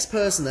 the next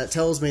person that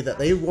tells me that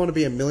they want to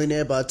be a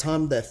millionaire by the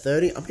time they're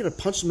 30, I'm gonna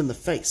punch them in the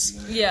face.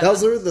 Yeah. That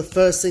was literally the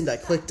first thing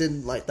that clicked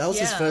in. Like, that was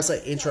his Yeah. first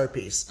like intro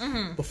piece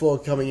before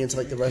coming into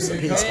like the rest of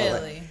the piece. But,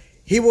 like, Really?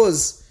 he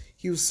was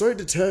so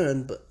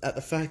determined, but at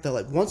the fact that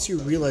like, once you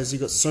realize you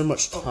got so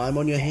much time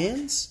on your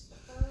hands,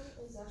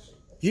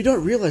 you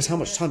don't realize how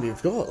much time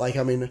you've got. Like,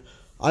 I mean,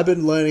 I've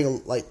been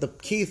learning, like, the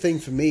key thing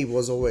for me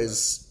was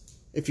always,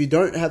 if you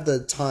don't have the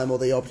time or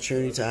the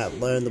opportunity to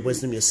learn the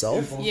wisdom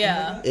yourself,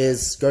 Yeah.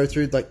 is go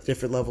through like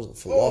different levels of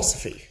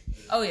philosophy.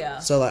 Oh yeah.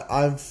 So like,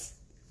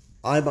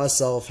 I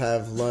myself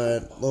have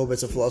learned little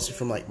bits of philosophy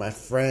from like my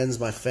friends,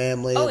 my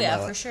family, Oh, yeah,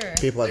 my, for sure.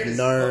 people I've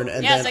known,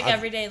 and Yeah, then it's like I've-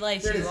 everyday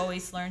life. You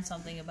always learn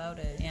something about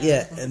it. Yeah.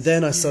 yeah, and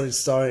then I started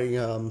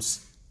studying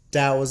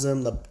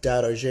Taoism, the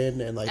Tao Te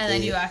Ching, and like And the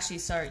then you actually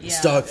start,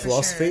 Stoic for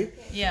philosophy. Sure.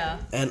 Yeah.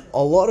 And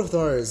a lot of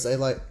those, they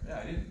like,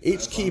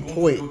 each key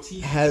point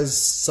has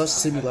such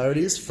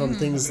similarities from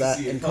things that,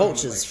 in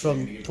cultures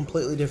from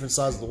completely different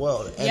sides of the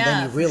world. And Yeah,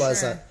 then you for realize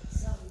sure. that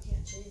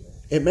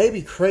it may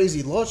be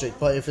crazy logic,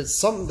 but if it's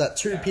something that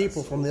two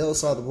people from the other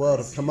side of the world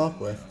have come up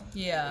with,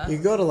 Yeah. you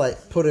gotta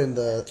like put in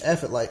the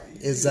effort, like,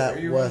 is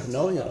that worth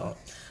knowing or not?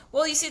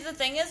 Well, you see, the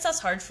thing is that's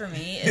hard for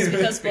me is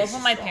because both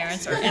of my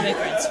parents are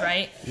immigrants,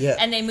 right? Yeah.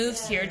 And they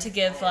moved here to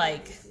give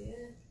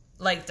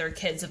like their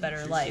kids a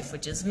better life,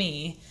 which is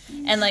me.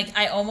 And like,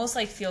 I almost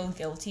like feel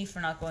guilty for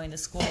not going to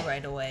school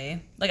right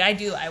away. Like, I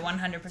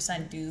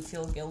 100% do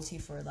feel guilty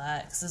for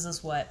that, because this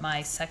is what,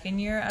 my second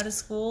year out of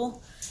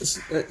school.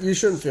 You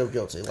shouldn't feel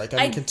guilty. Like,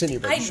 I mean, continue,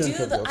 but you shouldn't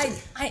feel guilty.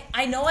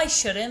 I know I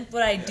shouldn't,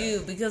 but I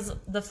do, because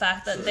the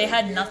fact that they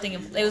had nothing.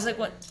 It was like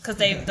because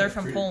they're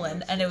from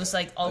Poland, and it was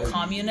like all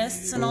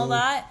communists and all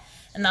that,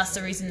 and that's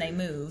the reason they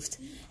moved.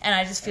 And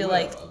I just feel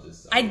like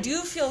I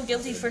do feel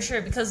guilty for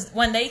sure, because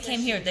when they came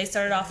here, they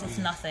started off with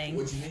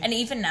nothing, and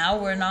even now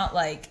we're not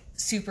like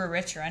super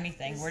rich or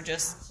anything. We're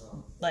just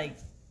like,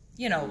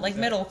 like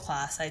middle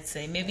class, I'd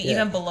say, maybe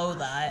even below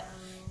that.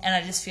 And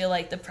I just feel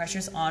like the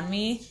pressure's on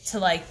me to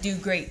like do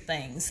great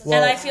things.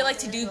 Well, and I feel like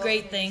to do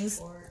great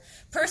things,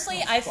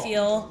 personally, I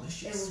feel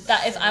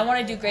that if I want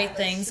to do great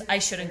things, I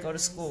shouldn't go to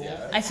school.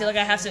 I feel like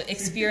I have to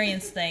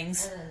experience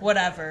things,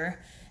 whatever,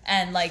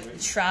 and like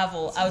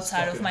travel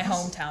outside of my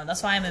hometown.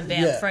 That's why I'm in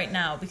Banff right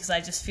now, because I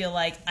just feel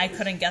like I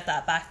couldn't get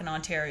that back in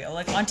Ontario.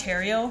 Like,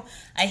 Ontario,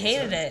 I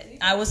hated it.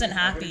 I wasn't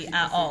happy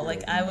at all.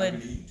 Like,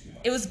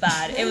 it was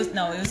bad. It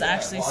was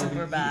actually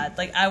super bad.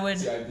 Like,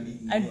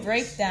 I'd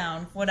break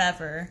down,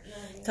 whatever,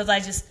 because I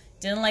just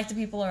didn't like the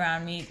people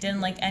around me,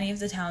 didn't like any of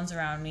the towns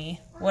around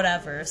me,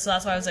 whatever. So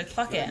that's why I was like,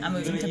 fuck it, I'm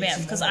moving to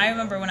Banff. Because I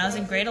remember when I was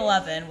in grade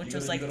 11, which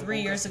was like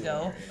 3 years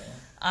ago,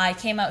 I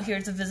came out here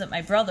to visit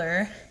my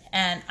brother,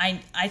 and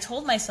I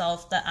told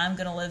myself that I'm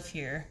going to live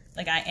here.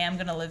 like I am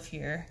gonna live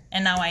here,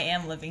 and now I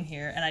am living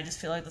here, and I just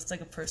feel like that's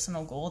like a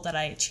personal goal that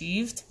I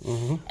achieved,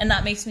 and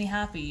that makes me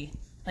happy,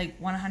 like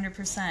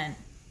 100%.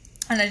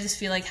 And I just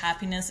feel like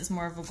happiness is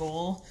more of a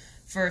goal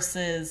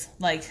versus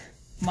like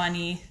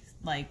money,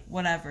 like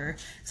whatever.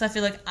 So I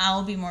feel like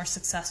I'll be more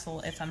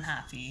successful if I'm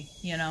happy,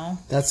 you know?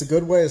 That's a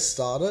good way to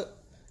start it,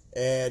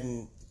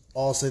 and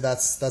also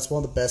that's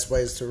one of the best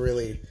ways to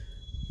really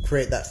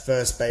create that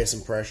first base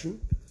impression.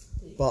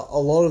 But a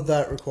lot of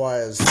that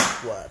requires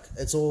work.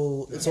 It's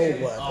all work.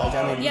 Like,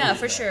 I mean, Yeah,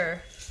 for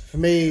sure. for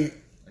me,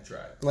 I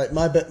tried. like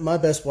my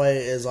best way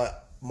is like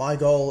my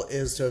goal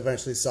is to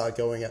eventually start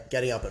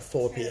getting up at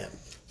 4 p.m.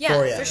 Yeah,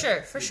 4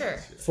 a.m. for sure.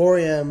 4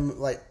 a.m.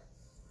 like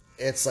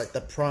it's like the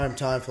prime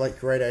time for like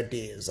great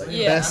ideas. Like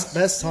Yeah.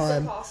 best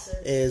time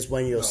is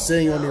when you're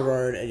sitting on your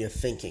own and you're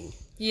thinking.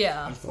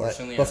 Yeah. Like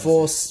Unfortunately,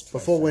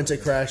 before winter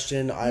crashed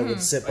in, I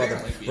would sit by the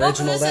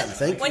bridge and all that and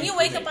think. When you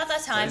wake up at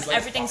that time,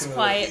 everything's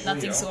quiet,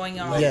 nothing's going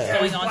on, Yeah.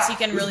 so you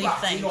can really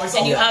think,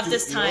 and you have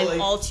this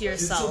time all to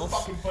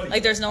yourself.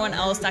 Like there's no one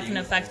else that can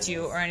affect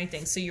you or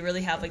anything, so you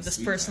really have like this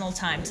personal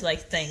time to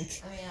like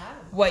think,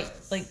 what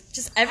like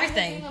just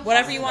everything,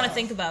 whatever you want to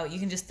think about, you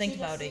can just think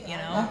about it, you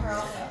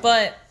know.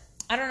 But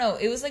I don't know,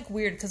 it was like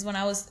weird because when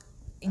I was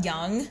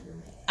young,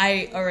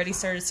 I already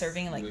started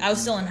serving, like, I was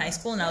still in high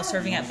school, and I was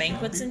serving at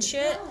banquets and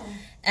shit,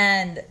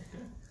 and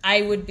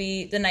I would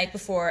be, the night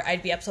before,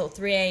 I'd be up till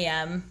 3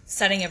 a.m.,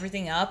 setting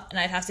everything up, and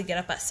I'd have to get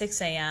up at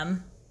 6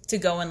 a.m. to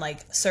go and,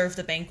 like, serve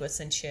the banquets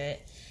and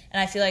shit, and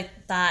I feel like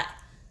that,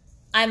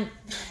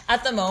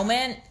 at the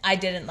moment, I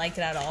didn't like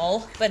it at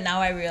all, but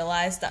now I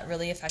realize that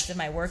really affected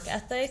my work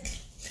ethic,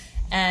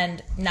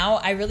 and now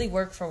I really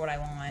work for what I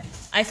want.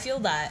 I feel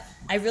that.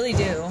 I really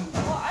do. Well,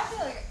 I feel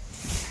like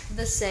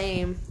the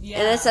same in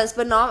Yeah. a sense,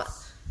 but not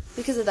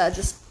because of that.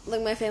 Just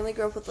like my family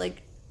grew up with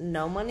like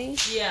no money,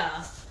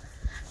 Yeah.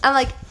 and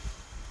like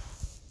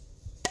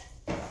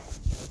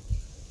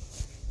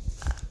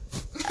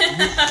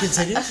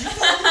Continue.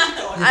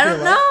 I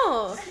don't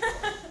know.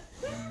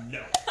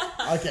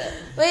 Okay.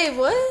 Wait,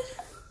 what?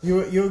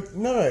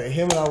 No.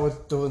 Him and I were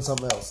doing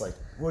something else. Like,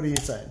 what are you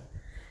saying?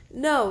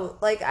 No,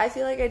 like I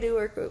feel like I do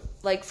work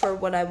like for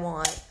what I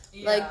want.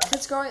 Yeah. Like,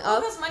 cause growing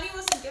up, Because money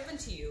wasn't given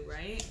to you,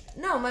 right?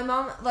 no, my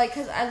mom, like,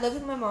 cause I live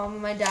with my mom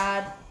and my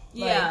dad.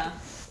 Like, Yeah.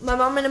 my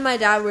mom and my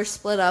dad were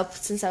split up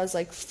since I was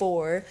like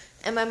 4,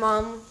 and my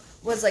mom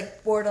was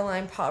like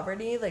borderline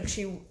poverty. Like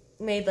she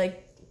made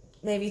like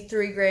maybe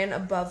 $3,000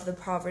 above the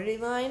poverty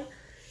line.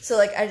 So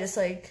like I just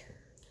like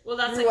Well,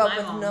 that's grew like up my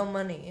with mom. no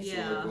money.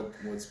 Yeah.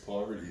 What's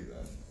poverty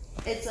then?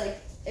 It's like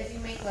if you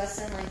make less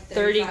than like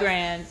 30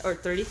 grand or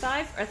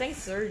 35? I think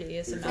 30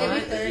 is maybe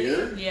enough.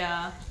 30.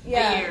 Yeah.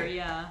 Yeah. A year,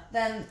 yeah.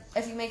 Then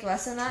if you make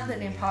less than that,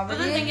 then you're poverty.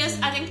 But the thing is,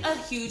 I think a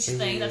huge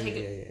thing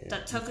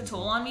that took a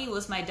toll on me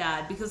was my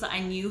dad, because I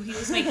knew he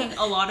was making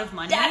a lot of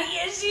money.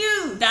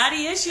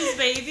 Daddy issues,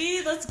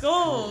 baby. Let's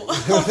go.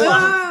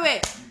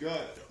 wait. You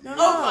got it. No,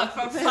 Oh,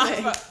 fuck.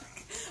 wait.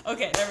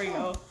 Okay, there we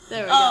go.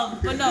 There we go.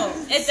 But no,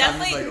 it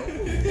definitely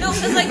no,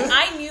 because like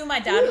I knew my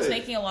dad was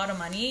making a lot of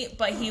money,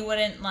 but he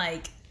wouldn't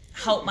like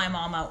help my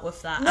mom out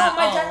with that No, at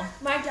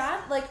my all.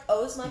 dad like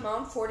owes my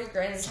mom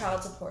 $40,000 in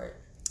child support.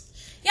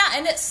 Yeah,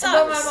 and it sucks.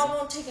 But my mom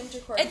won't take him to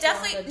court. It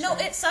definitely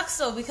it sucks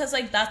though, because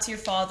like that's your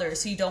father,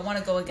 so you don't want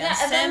to go Yeah,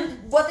 against and him.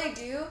 then what they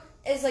do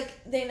is like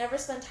they never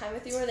spend time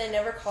with you or they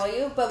never call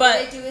you, but But-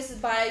 what they do is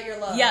buy your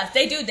love. Yeah,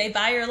 they do. They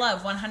buy your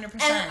love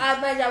 100%.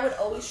 And my dad would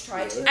always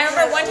try to. I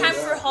remember one time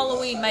for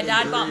Halloween, my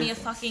dad bought me a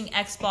fucking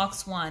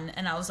Xbox One,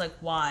 and I was like,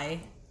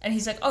 why? And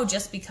he's like, oh,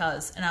 just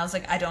because. And I was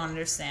like, I don't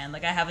understand.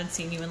 Like, I haven't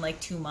seen you in like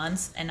 2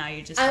 months, and now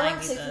you're just I buying went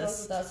me 6 months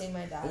this. without seeing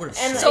my dad. would've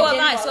And So it am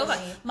didn't I. So am bother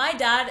I. me. My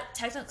dad,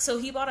 so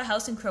he bought a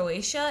house in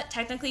Croatia.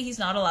 Technically, he's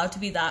not allowed to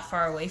be that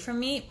far away from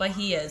me, but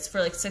he is for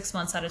like 6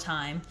 months at a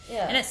time.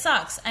 Yeah. And it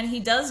sucks. And he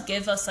does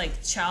give us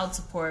like child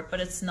support, but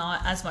it's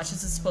not as much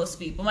as it's supposed to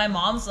be. But my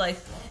mom's like,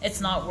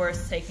 it's not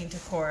worth taking to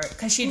court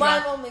because she'd My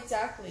rather. mom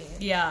exactly.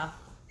 Yeah.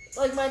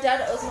 Like my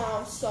dad owes my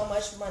mom so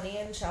much money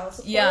in child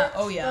support. Yeah,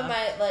 oh,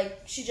 yeah.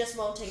 But she just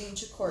won't take him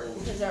to court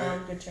because they're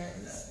on good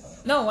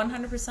terms. No,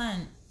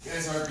 100%. You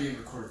guys are being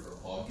recorded for a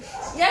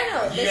podcast. Yeah,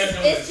 no, You guys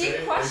know it's this deep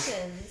shit.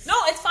 questions. No,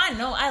 it's fine.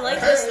 No, I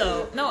like this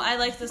though. No, I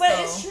like this But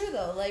though. it's true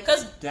though. Like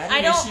Because Daddy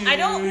I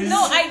don't, issues.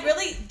 no, I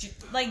really,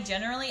 like,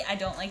 generally, I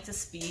don't like to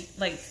speak,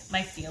 like,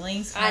 my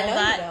feelings and I all know you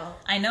that. don't.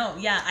 I know,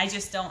 yeah, I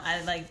just don't.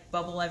 I, like,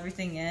 bubble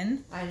everything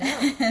in. I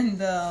know.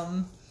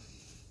 And,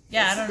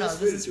 yeah, I don't know.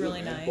 This is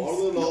really nice.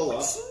 Bottle it all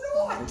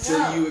up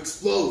until you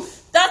explode.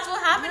 That's what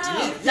happened to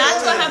me. No.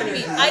 That's what happened to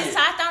me. I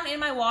sat down in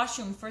my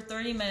washroom for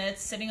 30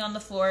 minutes, sitting on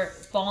the floor,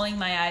 bawling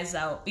my eyes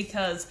out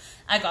because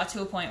I got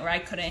to a point where I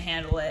couldn't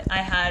handle it.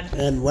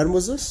 And when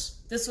was this?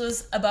 This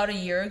was about a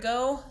year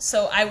ago.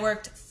 So I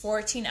worked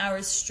 14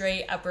 hours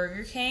straight at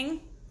Burger King.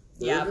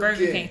 Yeah,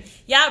 Burger King.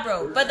 Yeah,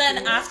 bro. But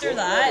then after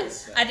that,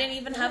 I didn't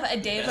even have a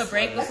day of a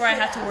break before I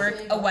had to work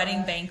a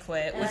wedding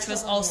banquet, which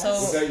was also,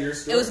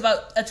 it was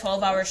about a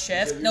 12-hour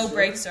shift, no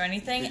breaks or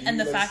anything. And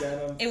the fact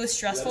it was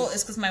stressful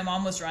is because my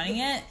mom was running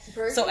it.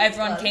 So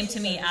everyone came to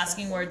me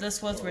asking where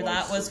this was, where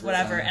that was,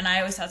 whatever. And I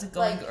always had to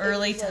go in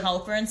early to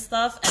help her and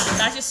stuff. And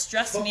that just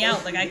stressed me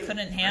out. Like, I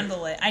couldn't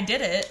handle it. I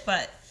did it,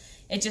 but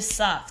it just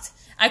sucked.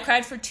 I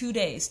cried for 2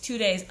 days. 2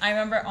 days. I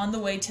remember on the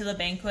way to the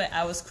banquet,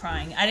 I was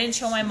crying. I didn't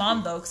show my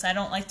mom, though, because I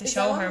don't like to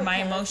show her my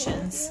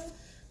emotions.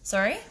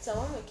 Sorry? Is that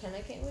when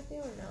McKenna came with you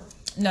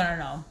or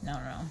no?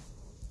 No.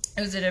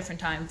 It was a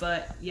different time,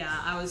 but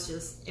yeah, I was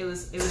just, it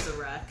was a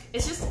wreck.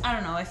 It's just, I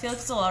don't know, I feel like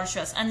it's a lot of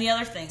stress. And the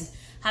other thing,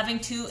 having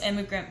 2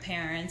 immigrant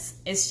parents,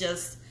 it's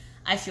just,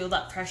 I feel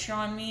that pressure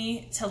on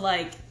me to,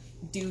 like,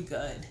 do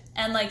good.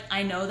 And, like,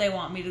 I know they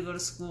want me to go to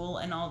school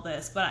and all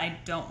this, but I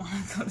don't want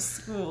to go to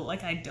school.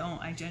 Like, I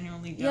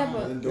genuinely don't. Yeah,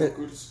 but Then don't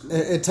go to school.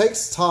 It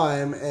takes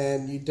time,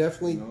 and you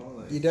definitely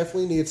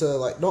need to,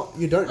 like, not,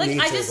 you don't Like, need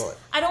I to, just, but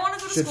I don't want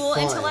to go to should school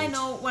until I find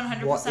know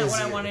 100% what is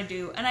what I you. want to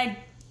do. And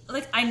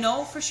I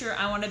know for sure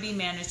I want to be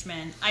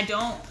management. I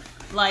don't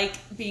like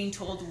being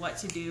told what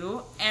to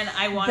do, and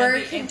I want to be...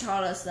 Burger King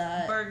taught us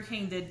that. Burger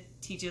King did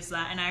teach us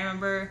that, and I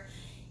remember...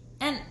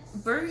 And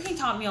Burger King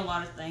taught me a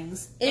lot of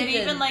things. It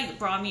even, like,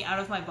 brought me out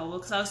of my bubble,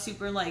 because I was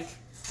super, like,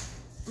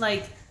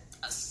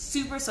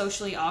 super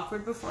socially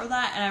awkward before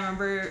that, and I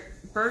remember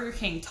Burger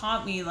King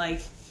taught me,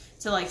 like,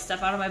 to, like,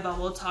 step out of my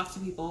bubble, talk to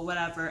people,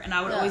 whatever, and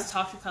I would always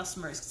talk to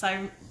customers,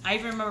 because I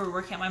even remember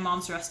working at my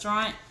mom's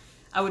restaurant.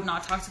 I would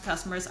not talk to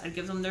customers. I'd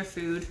give them their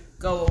food,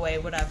 go away,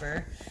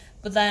 whatever.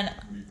 But then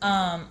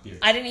I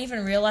didn't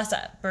even realize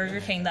at Burger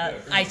King that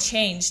I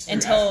changed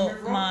until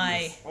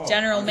my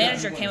general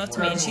manager came up to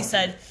me and she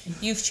said,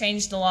 "You've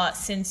changed a lot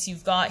since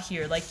you've got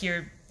here. Like,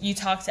 you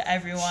talk to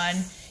everyone.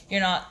 You're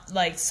not,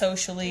 like,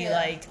 socially,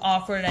 like,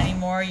 awkward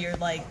anymore. You're,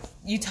 like,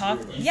 you talk."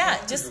 Yeah,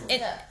 just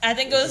it. I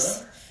think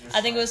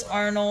it was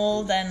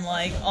Arnold and,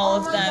 like, all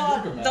of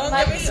them. Don't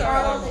get me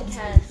started.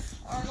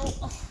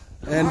 Arnold.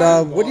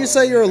 And would you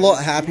say you're a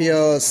lot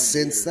happier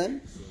since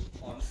then?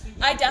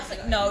 I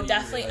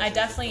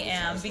definitely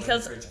am,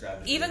 because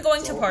even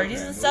going to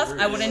parties and stuff,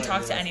 I wouldn't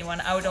talk to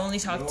anyone. I would only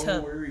talk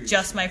to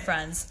just my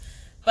friends.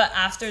 But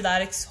after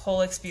that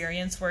whole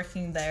experience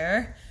working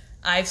there,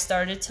 I've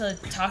started to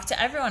talk to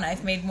everyone.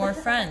 I've made more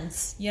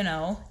friends, you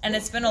know, and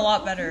it's been a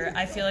lot better.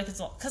 I feel like it's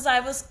because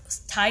I was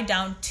tied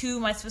down to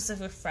my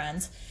specific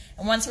friends,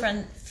 and one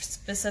friend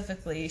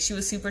specifically, she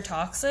was super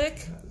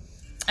toxic.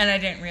 And I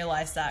didn't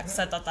realize that because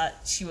I thought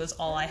that she was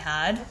all I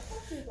had.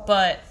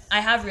 But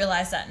I have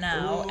realized that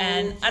now.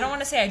 And I don't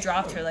want to say I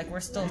dropped her. Like, we're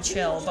still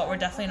chill. But we're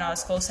definitely not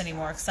as close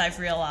anymore because I've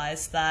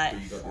realized that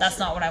that's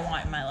not what I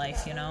want in my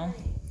life, you know?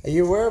 Are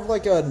you aware of,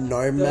 like, a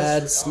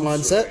nomad's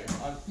mindset?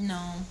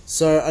 No.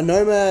 So, a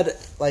nomad,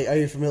 like, are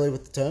you familiar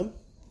with the term?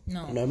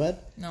 No. A nomad?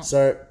 No.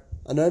 So,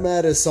 a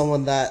nomad is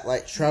someone that,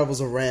 like, travels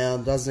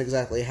around, doesn't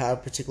exactly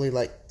have particularly,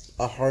 like,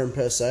 a home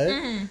per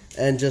se,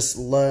 and just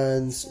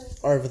learns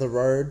over the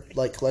road,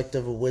 like,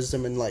 collective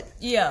wisdom, and, like,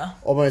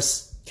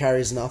 almost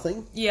carries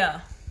nothing. Yeah.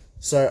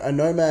 So a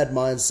nomad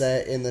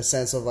mindset, in the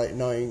sense of, like,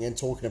 knowing and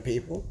talking to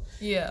people,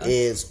 Yeah.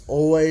 is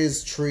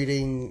always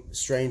treating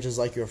strangers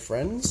like your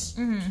friends,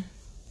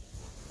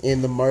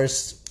 in the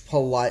most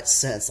polite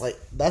sense. Like,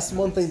 that's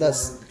one thing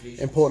that's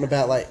important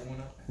about, like,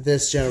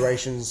 this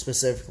generation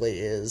specifically,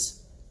 is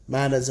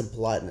manners and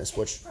politeness,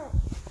 which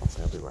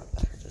I'll be right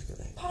back. Just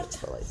kidding.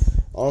 But, like,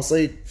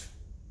 honestly,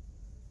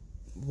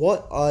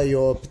 what are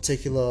your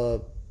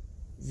particular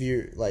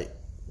view, like,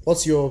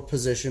 what's your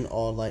position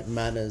on, like,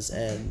 manners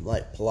and,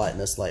 like,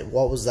 politeness? Like,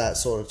 what was that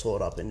sort of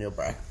taught up in your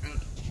brain?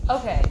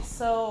 Okay,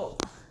 so...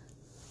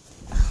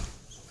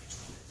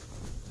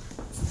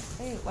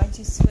 Hey, why'd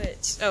you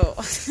switch? Oh,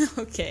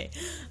 okay.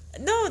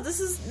 No, I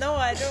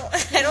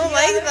don't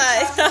like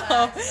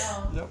that.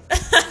 No.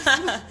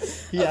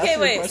 Okay,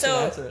 wait,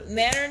 so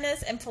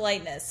mannerness and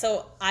politeness.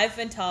 So I've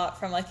been taught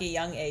from, like, a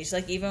young age,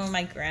 like, even when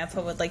my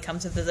grandpa would, like, come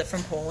to visit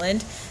from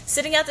Poland,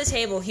 sitting at the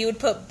table, he would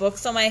put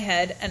books on my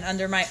head and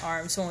under my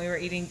arms when we were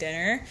eating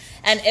dinner.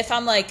 And if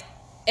I'm, like,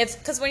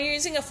 because when you're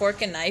using a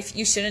fork and knife,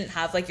 you shouldn't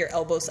have, like, your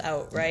elbows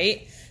out,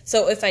 right?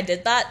 So if I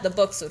did that, the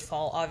books would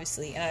fall,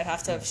 obviously, and I'd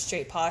have to have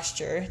straight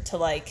posture to,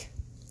 like,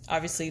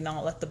 obviously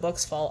not let the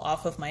books fall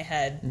off of my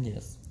head.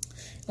 Yes.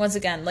 Once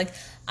again, like,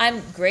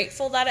 I'm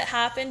grateful that it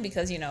happened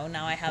because, you know,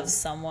 now I have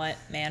somewhat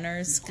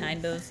manners,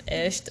 kind of,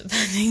 ish,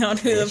 depending on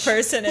who the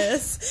person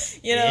is,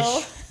 you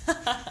know?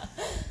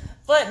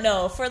 But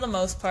no, for the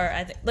most part,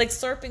 I think, like,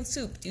 slurping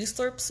soup. Do you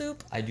slurp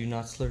soup? I do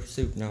not slurp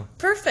soup, no.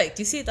 Perfect.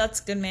 You see,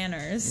 that's good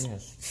manners.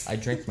 Yes. I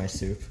drink my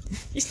soup.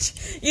 You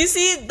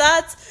see,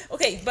 that's...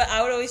 Okay, but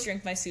I would always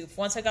drink my soup.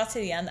 Once I got to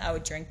the end, I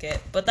would drink it.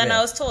 But then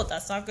I was told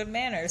that's not good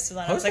manners. So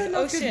then I was like,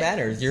 oh, shit. Good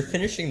manners? You're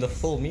finishing the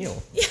full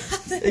meal. Yeah,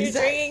 then you're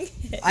drinking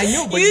it. I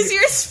know, but... Use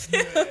your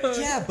spoon.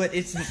 Yeah, but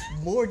it's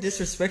more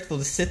disrespectful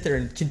to sit there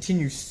and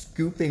continue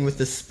scooping with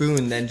the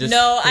spoon than just...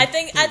 No, I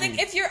think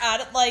if you're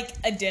at, like,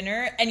 a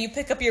dinner and you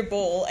pick up your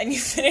bowl and you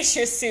finish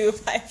your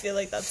soup, I feel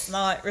like that's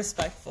not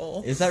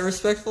respectful. Is that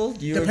respectful?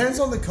 Do you Depends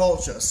on the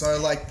culture. So,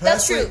 like,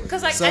 That's personally, true,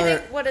 because like so, I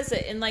think what is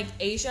it in like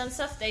Asia and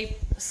stuff? They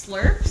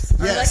slurps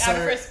or Yeah, like out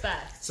so- of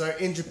respect. So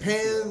in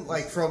Japan,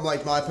 like from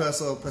like my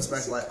personal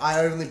perspective, like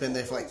I only been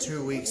there for like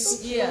 2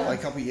 weeks, Yeah. like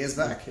a couple years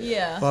back.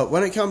 Yeah. But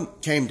when it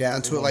came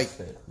down to it, like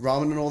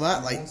ramen and all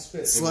that, like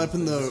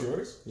slurping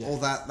all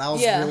that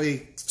was Yeah.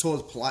 really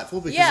towards politeful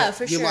because Yeah,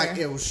 for you sure. like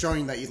it was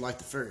showing that you like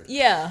the food.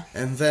 Yeah.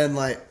 And then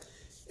like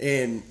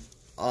in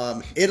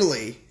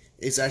Italy,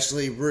 it's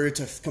actually rude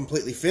to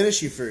completely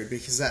finish your food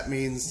because that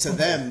means to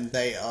them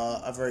they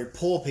are a very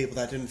poor people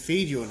that didn't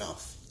feed you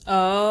enough.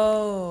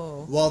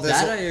 Oh. Well, there's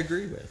That I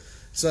agree with.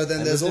 So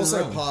then I there's lived in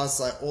also Rome. parts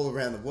like all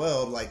around the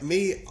world. Like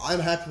me, I'm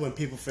happy when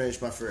people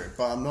finish my food,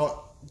 but I'm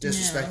not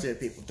disrespected if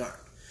people don't.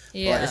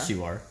 Yeah. Yes,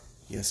 you are.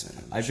 Yes, I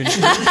am. I've been.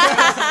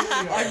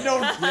 I've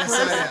known. Yes,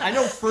 I am. I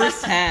know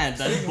firsthand.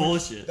 That's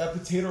bullshit. That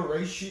potato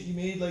rice shit you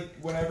made, like,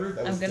 whenever,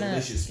 that was I'm gonna.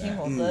 delicious, Can you man.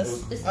 hold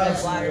this? It's My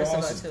absolutely bladder's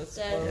about awesome. to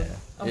explode.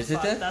 Oh, Is it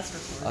fuck, dead? That's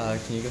recording.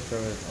 Can you go throw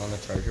it on the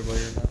charger while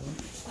you're in that one?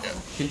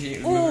 Continue.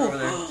 Move it over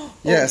there.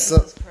 Yeah, so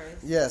Jesus Christ.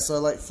 yeah, so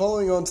like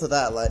following on to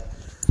that, like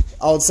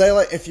I would say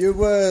like if you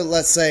were,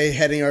 let's say,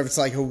 heading over to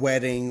like a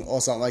wedding or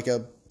something like a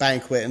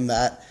banquet and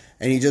that,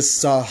 and you just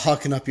start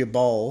hucking up your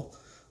bowl,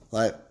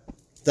 like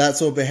that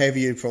sort of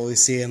behavior you'd probably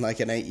see in like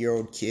an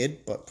 8-year-old kid,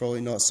 but probably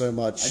not so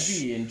much. I'd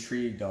be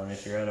intrigued on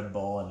if you're at a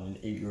ball and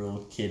an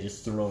 8-year-old kid is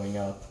throwing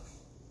up.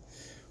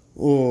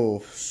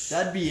 Ooh,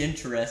 That'd be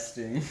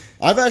interesting.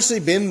 I've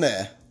actually been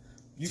there.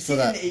 You For see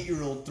that. an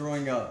 8-year-old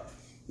throwing up.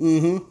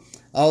 Mm-hmm.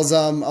 I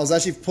was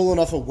actually pulling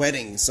off a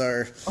wedding,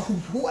 so A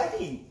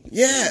wedding.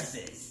 yeah.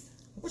 Jesus.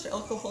 How much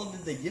alcohol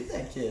did they give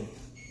that kid?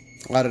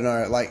 I don't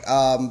know. Like,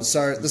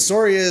 so the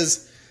story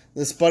is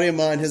this buddy of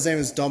mine. His name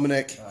is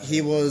Dominic.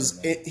 He was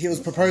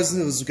proposing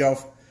to his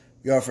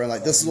girlfriend.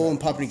 Like, this is all in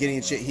Papua New Guinea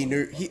and shit.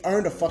 He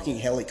owned a fucking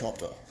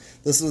helicopter.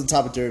 This is the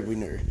type of dude we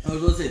knew. I was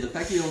going to say, the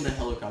fact he owned a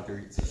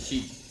helicopter,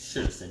 she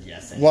should have said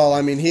yes. Anyway. Well,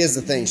 I mean, here's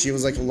the thing. She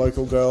was like a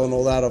local girl and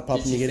all that of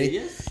Papua Did New she say Guinea.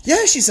 yes?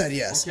 Yeah, she said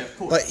yes. Okay, of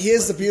course. But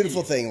here's the But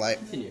beautiful continue. thing. Like,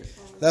 Continue.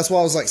 that's why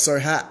I was like so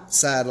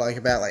sad like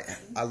about like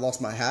I lost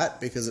my hat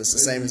because it's the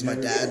same as my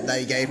dad that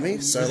he gave me.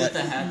 So Was like, it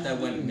the hat that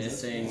went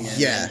missing and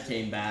Yeah. then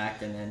came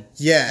back and then...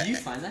 yeah. Did you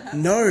find that hat?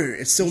 No,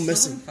 it's still You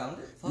missing. Still haven't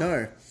found it? Fuck.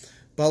 No,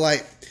 but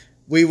like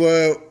we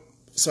were,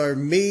 so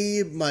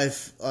me, my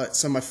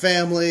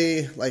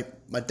family, like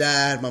my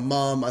dad, my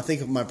mom, I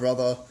think of my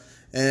brother,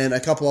 and a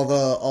couple other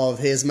of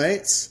his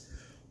mates.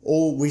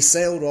 All we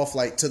sailed off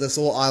like to this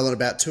little island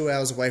about 2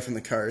 hours away from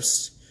the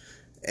coast,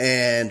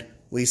 and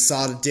we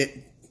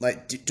started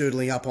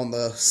doodling up on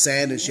the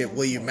sand and shit.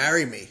 Will you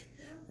marry me?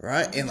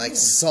 Right, and like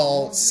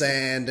salt,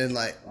 sand, and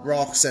like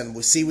rocks and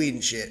with seaweed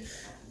and shit.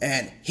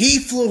 And he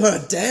flew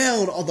her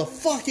down on the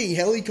fucking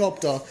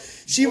helicopter.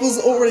 She was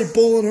already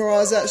bawling her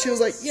eyes out. She was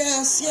like,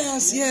 yes,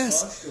 yes,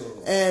 yes.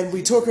 And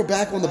we took her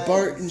back on the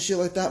boat and shit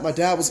like that. My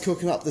dad was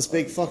cooking up this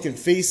big fucking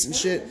feast and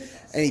shit.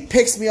 And he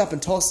picks me up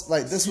and tosses,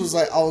 like, this was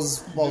like,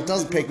 it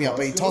doesn't pick me up,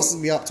 but he tosses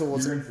me up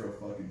towards You're it. in for a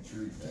fucking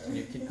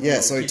treat, man. Yeah,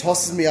 so he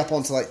tosses me up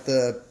onto like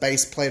the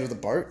base plate of the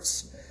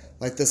boats.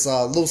 Like this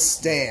little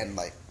stand,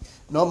 like,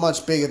 not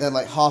much bigger than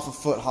like half a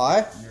foot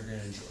high. You're going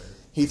to enjoy it.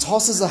 He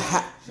tosses a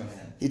hat.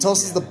 He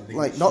tosses the,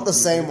 like, not the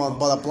same one,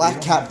 but a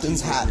black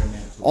captain's hat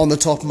on the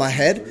top of my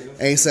head.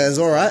 And he says,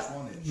 alright,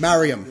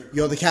 marry him.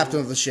 You're the captain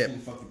of the ship.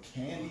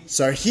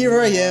 So here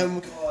I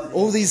am,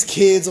 all these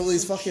kids, all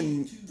these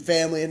fucking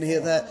family in here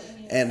that,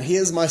 and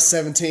here's my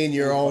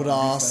 17-year-old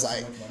ass,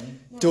 like,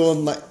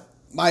 doing, like,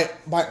 I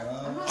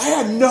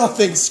had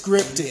nothing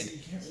scripted.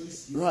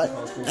 Right,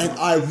 and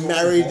I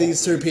married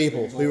these two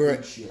people. We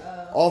were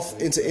off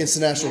into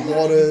international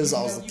waters.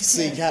 I was the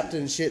sea captain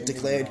and shit,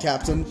 declared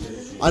captain.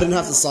 I didn't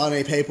have to sign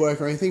any paperwork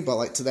or anything, but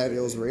like to them it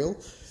was real.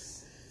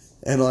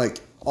 And like,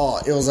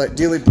 it was like,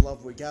 dearly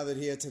beloved, we gathered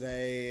here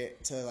today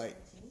to like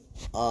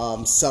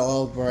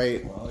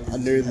celebrate a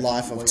new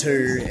life of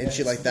two and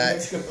shit like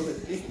that.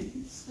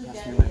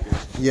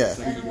 Yeah,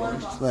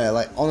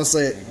 like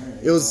honestly,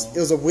 it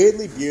was a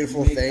weirdly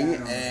beautiful thing,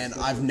 and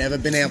I've never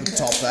been able to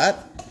top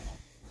that.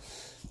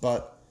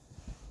 But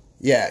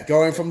yeah,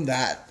 going from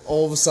that,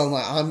 all of a sudden,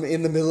 like I'm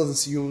in the middle of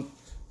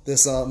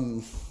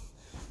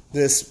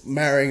this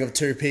marrying of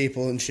two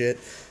people and shit,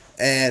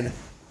 and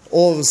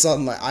all of a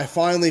sudden, like I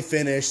finally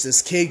finish.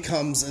 This kid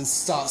comes and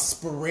starts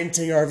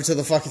sprinting over to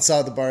the fucking side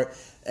of the boat,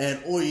 and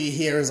all you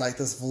hear is like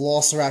this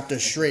velociraptor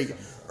shriek,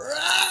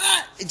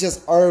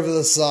 just over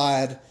the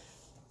side.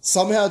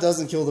 Somehow it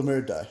doesn't kill the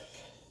mood though.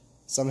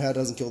 Somehow it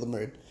doesn't kill the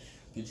mood.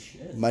 Good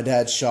shit. My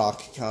dad's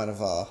shark kind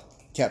of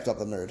kept up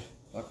the mood.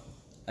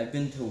 I've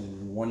been to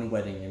one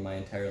wedding in my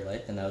entire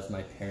life, and that was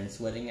my parents'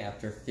 wedding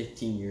after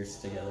 15 years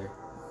together.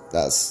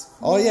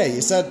 Oh yeah,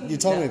 you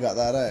told me about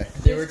that, eh?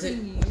 They were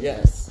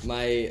yes.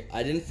 I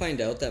didn't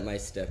find out that my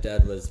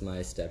stepdad was my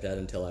stepdad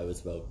until I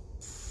was about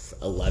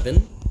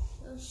 11.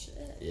 Oh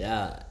shit.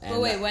 Yeah. And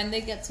But wait, when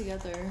they get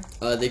together?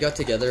 they got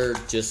together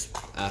just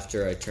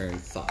after I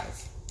turned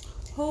 5.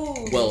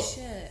 Holy Well,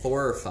 shit.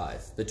 4 or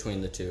 5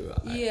 between the two.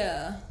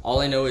 Yeah.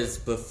 All I know is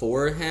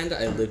beforehand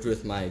I lived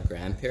with my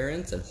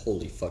grandparents, and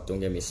holy fuck, don't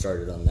get me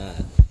started on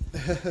that.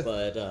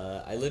 But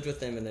I lived with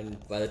them, and then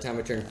by the time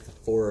I turned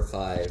 4 or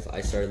 5,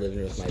 I started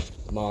living with my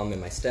mom and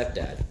my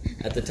stepdad.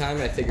 At the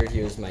time, I figured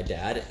he was my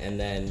dad, and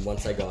then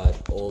once I got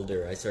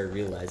older, I started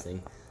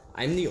realizing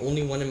I'm the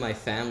only one in my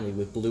family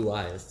with blue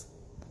eyes.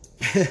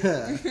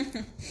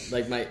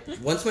 Like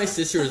once my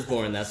sister was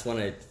born, that's when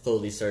I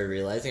fully started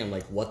realizing. I'm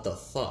like, what the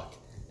fuck?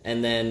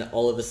 And then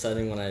all of a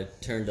sudden, when I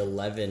turned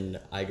 11,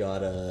 I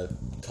got a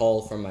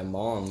call from my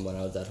mom when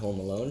I was at home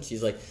alone.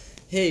 She's like,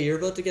 "Hey, you're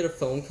about to get a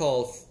phone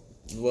call.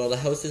 Well, the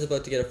house is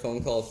about to get a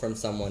phone call from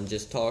someone.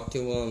 Just talk to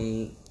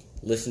him,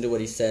 listen to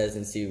what he says,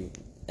 and see,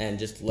 and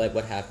just let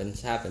what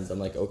happens happens." I'm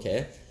like,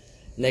 okay.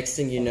 Next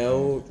thing you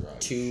know,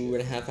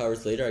 2.5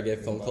 hours later, I get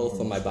a phone call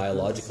from my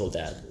biological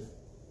dad.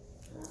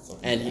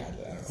 And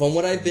from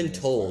what I've been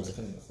told,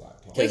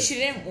 Wait, she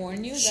didn't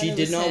warn you? she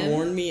did not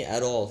warn me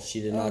at all. She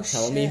did not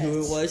tell me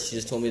who it was. She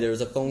just told me there was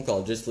a phone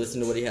call. Just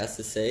listen to what he has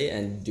to say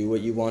and do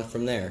what you want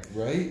from there.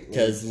 Right?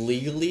 Because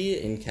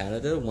legally in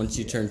Canada, once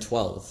you turn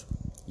 12,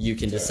 you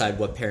can decide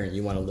what parent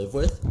you want to live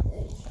with.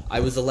 I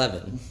was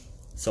 11,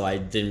 so I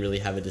didn't really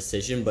have a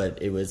decision,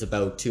 but it was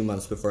about 2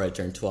 months before I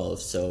turned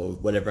 12, so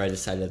whatever I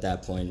decided at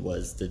that point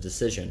was the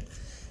decision.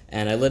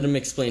 And I let him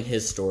explain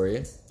his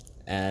story,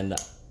 and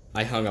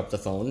I hung up the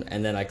phone,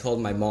 and then I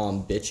called my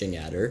mom bitching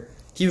at her.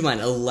 Keep in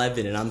mind,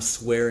 11, and I'm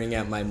swearing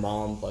at my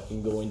mom,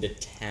 fucking going to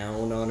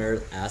town on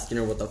her, asking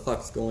her what the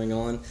fuck's going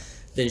on.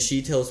 Then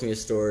she tells me a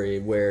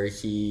story where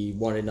he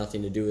wanted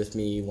nothing to do with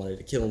me, wanted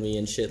to kill me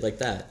and shit like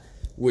that,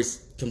 which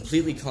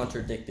completely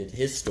contradicted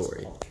his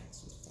story.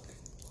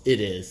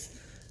 It is.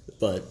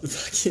 But,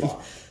 fucking...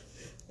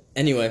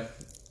 Anyway,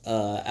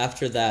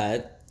 after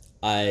that,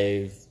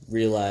 I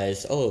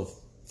realized, oh,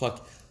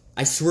 fuck.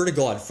 I swear to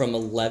God, from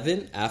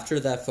 11, after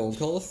that phone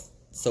call,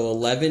 so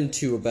 11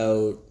 to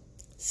about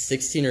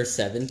 16 or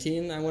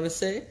 17, I want to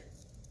say,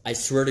 I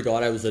swear to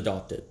God I was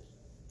adopted.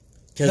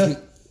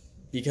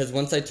 Because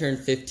once I turned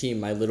 15,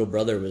 my little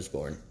brother was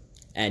born,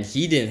 and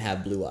he didn't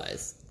have blue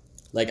eyes.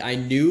 Like, I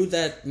knew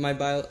that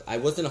I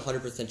wasn't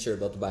 100% sure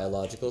about the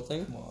biological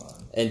thing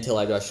until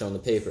I got shown the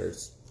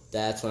papers.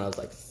 That's when I was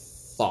like,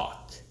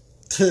 fuck.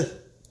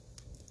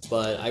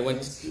 But I went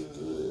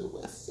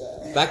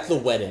back to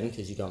the wedding,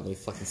 because you got me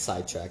fucking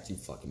sidetracked, you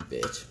fucking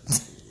bitch.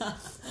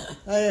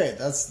 Hey,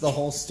 that's the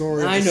whole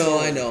story. I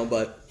know,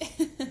 but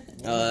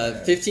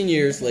 15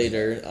 years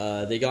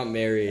later, they got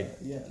married.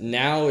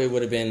 Now it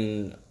would have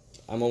been,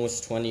 I'm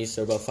almost 20,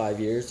 so about 5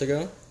 years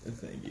ago.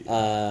 Thank you.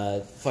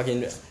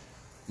 Fucking,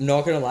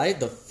 not gonna lie,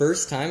 the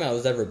first time I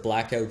was ever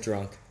blackout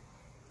drunk,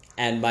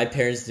 and my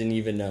parents didn't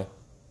even know.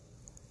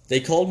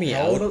 They called me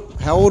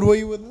out. How old were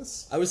you with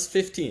this? I was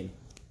 15.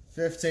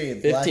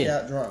 15. 15.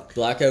 Blackout drunk.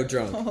 Blackout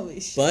drunk. Holy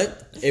shit.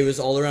 But it was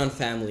all around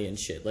family and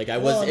shit. Like,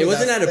 it Well, I mean,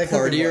 wasn't at that a could be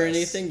party or worse.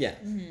 anything. Yeah.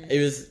 It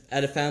was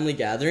at a family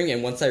gathering,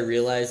 and once I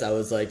realized, I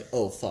was like,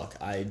 oh, fuck,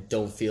 I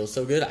don't feel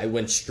so good, I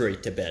went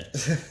straight to bed.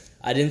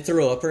 I didn't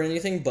throw up or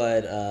anything,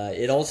 but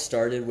it all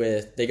started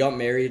with, they got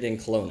married in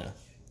Kelowna,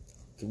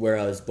 where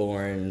I was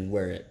born,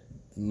 where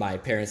my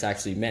parents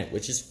actually met,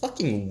 which is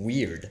fucking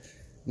weird.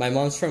 My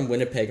mom's from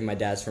Winnipeg, and my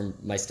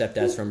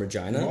stepdad's from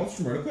Regina. Mom's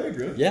from Winnipeg,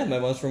 really? Yeah, my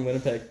mom's from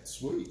Winnipeg.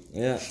 Sweet.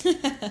 Yeah.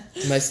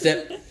 My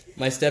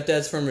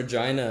stepdad's from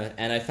Regina,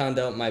 and I found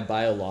out my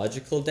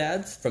biological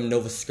dad's from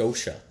Nova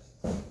Scotia.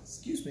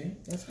 Excuse me.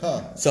 That's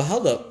Huh. So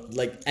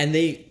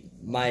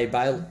my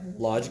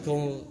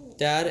biological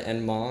dad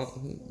and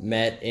mom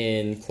met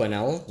in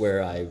Quesnel,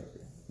 where I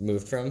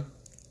moved from,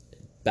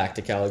 back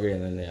to Calgary,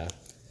 and then, yeah.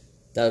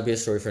 That would be a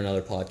story for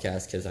another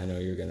podcast, because I know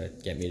you're going to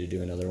get me to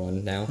do another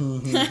one now.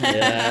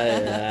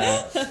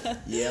 Yeah.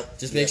 Yep.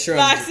 Just make sure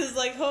Max is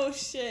like, oh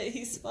shit,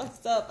 he's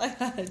fucked up. I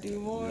gotta do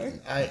more.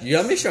 You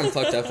gotta make sure I'm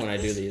fucked up when I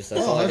do these.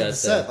 That's all I gotta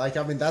say. Like,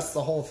 I mean, that's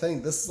the whole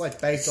thing. This is like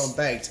baked on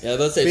baked. Yeah, I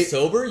was about to say,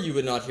 sober, you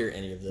would not hear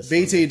any of this.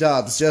 BT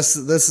Dubs, this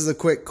is a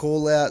quick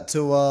call out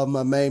to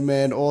my main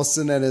man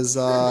Austin and his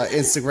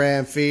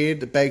Instagram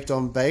feed, Baked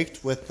on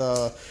Baked, with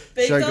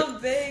Baked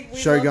on Baked.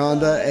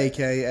 Shoganda,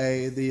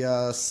 aka the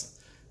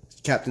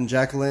Captain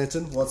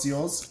Jack-o'-lantern. What's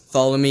yours?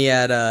 Follow me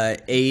at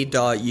a.u.s.y.p.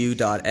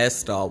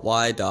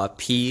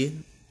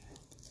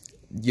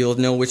 You'll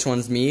know which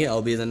one's me.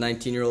 I'll be the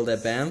 19-year-old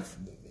at Banff.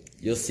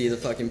 You'll see the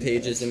fucking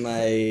pages in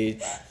my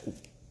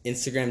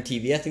Instagram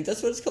TV. I think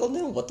that's what it's called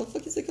now. What the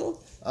fuck is it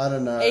called? I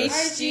don't know.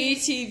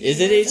 HGTV. Is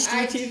it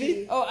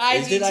HGTV? Oh,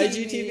 IGTV. Is it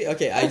IGTV?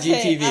 Okay,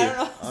 IGTV. I don't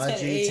know.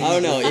 IGTV. I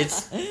don't know.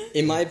 It's,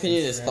 in my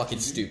opinion, it's fucking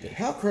stupid.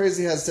 How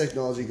crazy has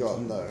technology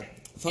gotten, though?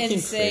 Fucking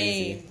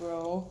Insane, crazy.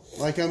 bro.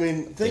 Like, I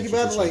mean, think Thank you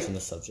about for it, like... changing the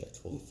subject.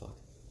 Holy fuck.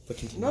 But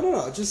continue.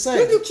 No, just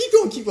saying. No,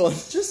 keep going.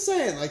 Just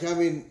saying, like, I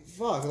mean,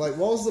 fuck. Like,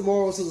 what was the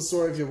moral to the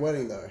story of your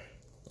wedding, though?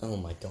 Oh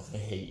my god, I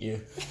hate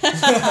you.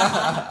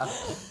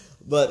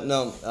 But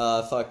no,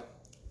 fuck.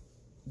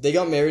 They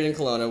got married in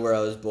Kelowna, where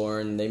I was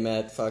born. They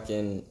met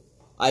fucking...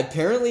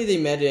 Apparently they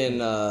met in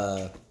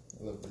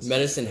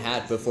Medicine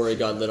Hat before it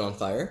got lit on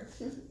fire.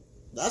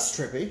 That's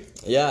trippy.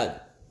 Yeah.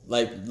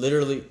 like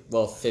literally,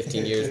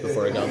 15 years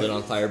before it got lit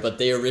on fire. But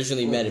they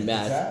originally met in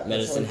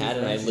Medicine Hat,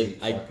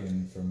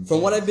 and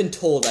from what I've been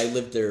told, I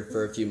lived there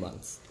for a few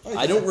months.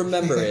 I don't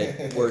remember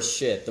it worth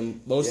shit. The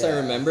most I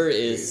remember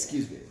is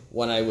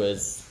when I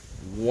was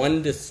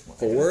 1 to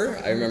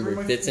 4. I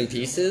remember bits and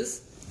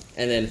pieces,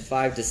 and then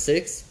 5 to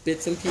 6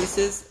 bits and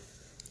pieces.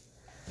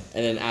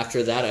 And then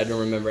after that, I don't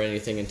remember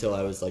anything until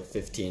I was like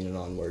 15 and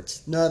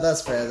onwards. No,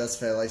 that's fair.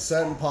 Like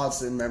certain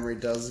parts in memory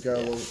does go a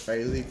little bit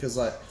crazy because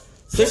like,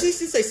 especially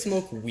since I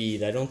smoke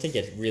weed, I don't think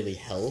it really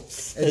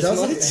helps. It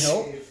doesn't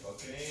help,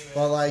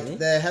 but like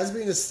there has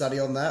been a study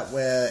on that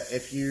where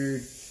if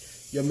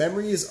your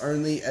memory is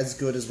only as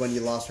good as when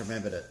you last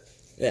remembered it.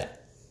 Yeah.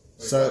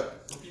 So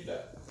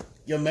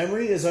your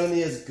memory is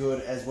only as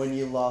good as when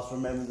you last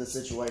remember the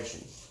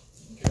situation.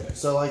 Okay.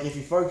 So like if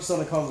you focus on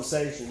a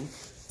conversation,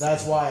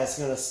 that's why it's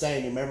going to stay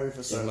in your memory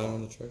for so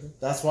long.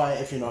 That's why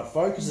if you're not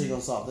focusing on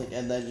something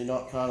and then you're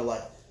not kind of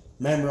like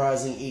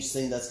memorizing each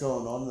thing that's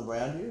going on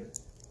around you,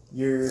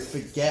 you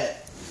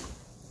forget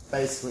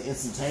basically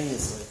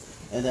instantaneously.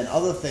 And then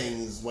other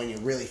things, when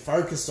you're really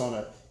focused on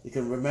it, you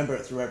can remember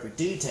it through every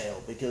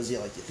detail because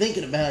you're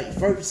thinking about it,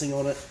 you're focusing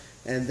on it,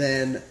 and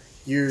then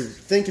you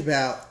think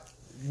about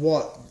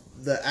what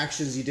the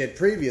actions you did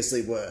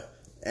previously were.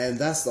 And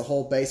that's the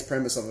whole base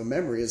premise of a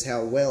memory, is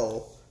how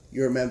well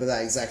you remember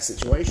that exact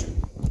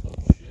situation.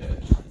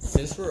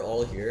 Since we're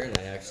all here and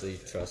I actually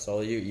trust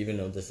all of you, even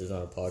though this is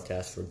on a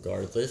podcast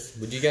regardless,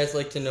 would you guys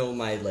like to know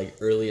my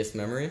earliest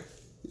memory?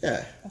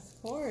 Yeah.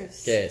 Of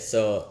course. Okay,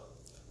 so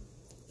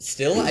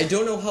still, I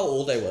don't know how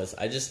old I was.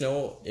 I just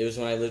know it was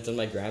when I lived with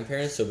my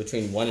grandparents, so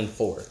between 1 and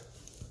 4.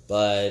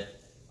 But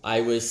I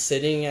was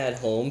sitting at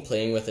home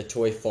playing with a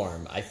toy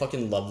farm. I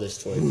fucking love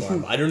this toy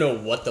farm. I don't know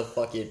what the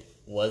fuck it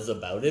was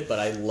about it, but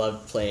I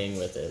loved playing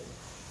with it.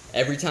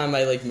 Every time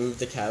I moved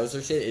the cows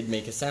or shit, it'd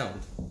make a sound.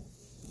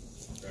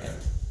 Right.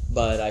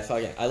 But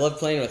I loved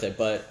playing with it.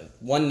 But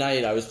one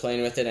night I was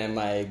playing with it and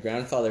my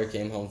grandfather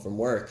came home from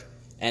work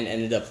and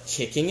ended up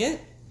kicking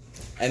it.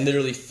 And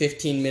literally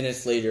 15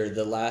 minutes later,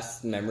 the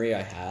last memory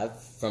I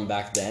have from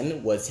back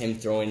then was him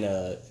throwing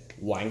a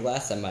wine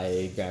glass at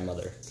my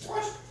grandmother.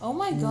 Oh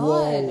my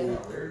god.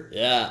 Whoa.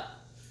 Yeah.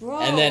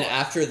 Bro. And then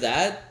after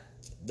that,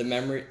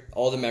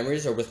 all the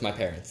memories are with my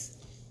parents.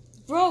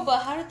 Bro, but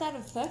how did that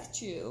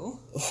affect you?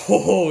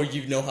 Oh,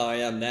 you know how I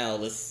am now.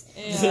 Let's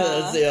see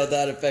how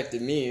that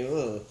affected me.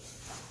 Ugh.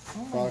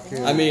 Oh my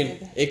god. I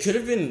mean, it could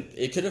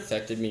have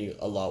affected me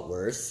a lot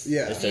worse.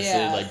 Yeah.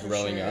 Especially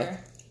growing up.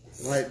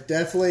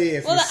 Definitely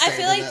if well, you I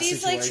feel like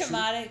these situation.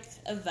 traumatic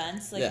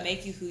events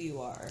make you who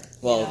you are.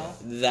 Well,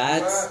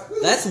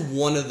 that's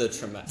one of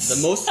the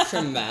most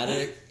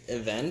traumatic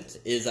event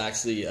is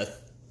actually a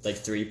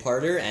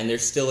 3-parter, and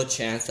there's still a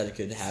chance that it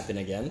could happen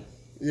again.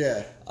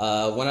 Yeah.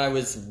 When I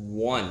was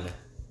 1,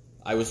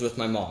 I was with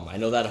my mom. I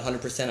know that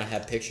 100%. I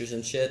have pictures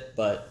and shit,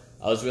 but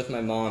I was with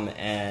my mom,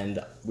 and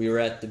we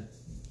were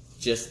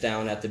just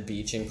down at the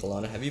beach in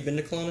Kelowna. Have you been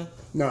to Kelowna?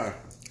 No.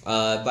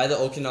 By the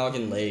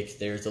Okanagan Lake,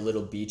 there's a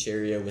little beach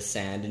area with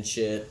sand and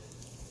shit.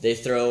 They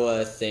throw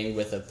a thing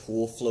with a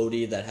pool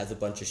floaty that has a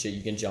bunch of shit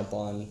you can jump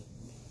on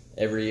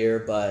every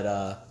year,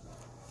 but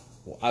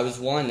I was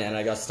 1 and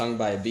I got stung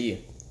by a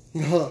bee.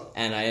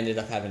 And I ended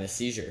up having a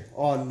seizure.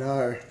 Oh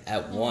no.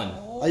 At 1.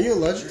 Are you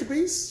allergic to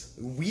bees?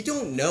 We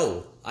don't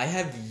know. I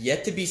have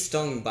yet to be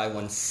stung by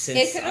one since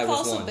I was 1. It could have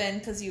also been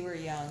because you were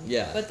young.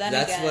 Yeah. But then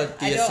that's again, what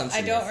the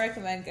assumption I don't is.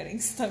 recommend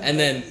getting stung and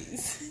by then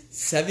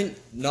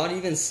bees. not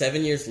even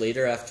 7 years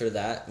later after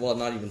that, well,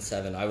 not even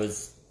 7, I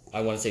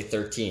want to say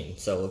 13,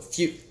 so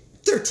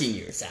 13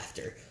 years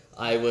after,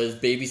 I was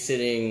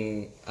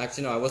babysitting,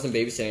 actually no, I wasn't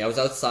babysitting, I was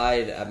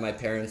outside at my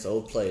parents'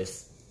 old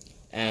place,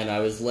 and I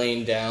was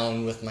laying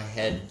down with my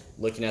head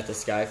looking at the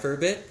sky for a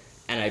bit,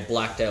 and I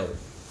blacked out.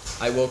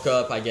 I woke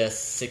up, I guess,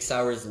 6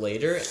 hours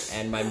later,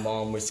 and my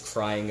mom was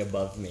crying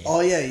above me.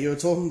 Oh yeah, you were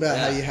talking about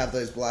how you have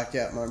those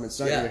blackout moments,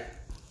 don't you?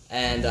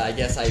 And I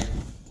guess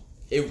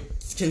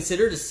it's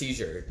considered a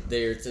seizure.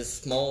 There's a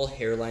small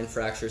hairline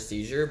fracture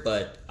seizure,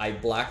 but I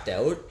blacked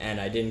out, and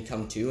I didn't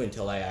come to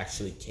until I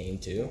actually came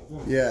to.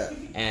 Yeah.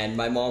 And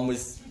my mom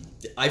was...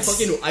 I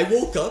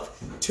woke up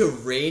to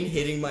rain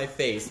hitting my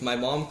face, my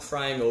mom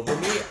crying over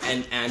me,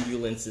 and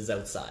ambulances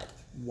outside.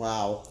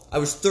 Wow. I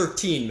was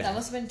 13, man. That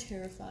must have been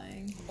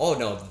terrifying. Oh,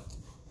 no.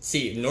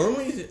 See,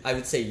 normally I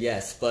would say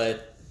yes,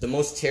 but the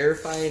most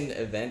terrifying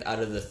event out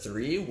of the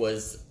 3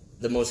 was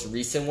the most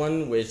recent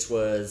one, which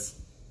was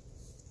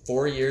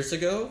 4 years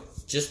ago.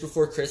 Just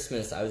before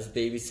Christmas, I was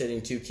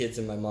babysitting 2 kids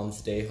in my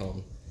mom's day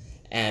home,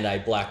 and I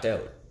blacked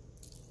out.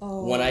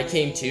 Oh. When I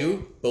came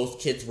to, both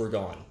kids were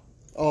gone.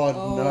 Oh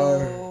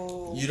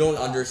no. You don't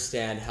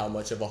understand how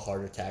much of a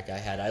heart attack I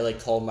had. I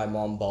called my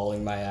mom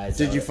bawling my eyes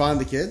out. Did you find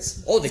the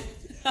kids? Oh,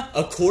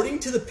 according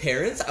to the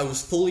parents, I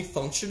was fully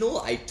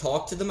functional. I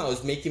talked to them. I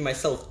was making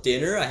myself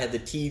dinner. I had the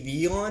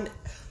TV on.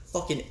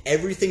 Fucking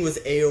everything was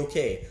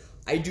A-okay.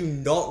 I do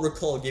not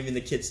recall giving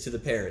the kids to the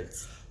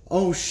parents.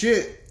 Oh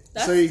shit.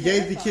 So you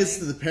gave the kids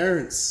to the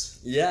parents.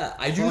 Yeah,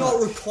 I do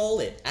not recall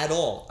it at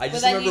all. I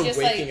just then remember you just,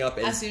 waking up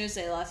and... as soon as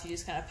they left, you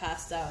just kind of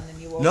passed out, and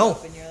then you woke No,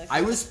 up and you're like,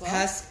 I what was the fuck?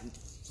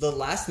 past... The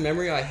last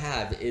memory I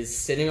have is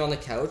sitting on the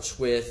couch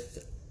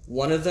with...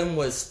 One of them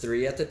was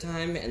 3 at the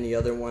time, and the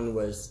other one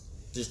was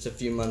just a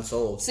few months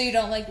old. So you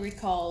don't, like,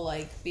 recall,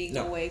 like, being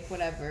No. awake,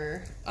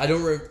 whatever? I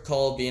don't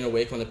recall being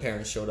awake when the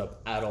parents showed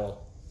up at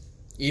all.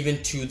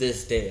 Even to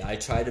this day. I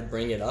try to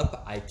bring it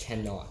up, I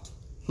cannot.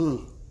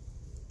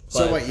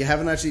 So wait, you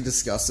haven't actually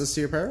discussed this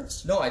to your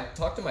parents? No, I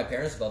talked to my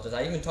parents about this.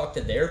 I even talked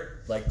to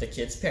the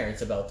kids'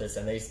 parents about this,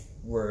 and they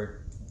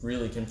were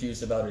really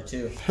confused about it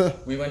too.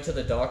 We went to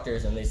the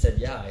doctors, and they said,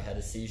 yeah, I had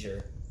a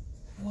seizure.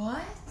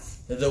 What?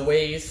 The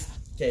ways...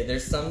 Okay,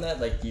 there's some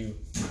that, like, you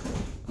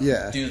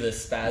Yeah. do the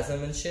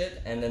spasm and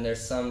shit, and then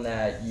there's some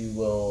that you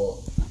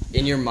will...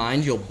 In your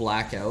mind, you'll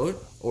black out,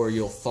 or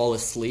you'll fall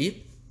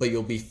asleep, but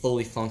you'll be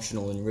fully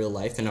functional in real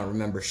life and not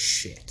remember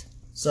shit.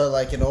 So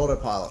like an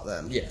autopilot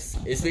then? Yes.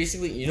 It's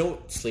basically... You know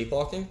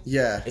sleepwalking?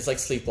 Yeah. It's like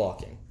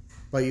sleepwalking.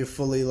 But you're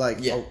fully like...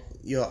 Yeah.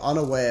 You're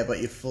unaware, but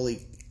you're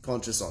fully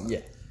conscious on it.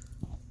 Yeah.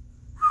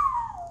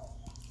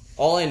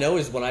 All I know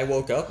is when I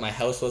woke up, my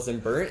house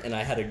wasn't burnt, and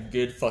I had a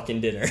good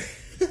fucking dinner.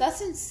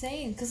 That's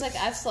insane. Because, like,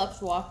 I've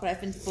slept walk, but I've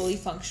been fully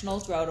functional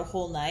throughout a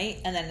whole night.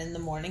 And then in the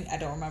morning, I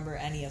don't remember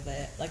any of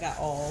it, like, at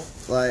all.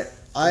 Like,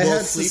 I Well,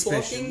 had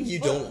sleepwalking, suspicion. you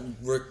don't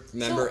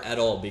remember at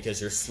all because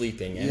you're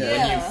sleeping. And Yeah.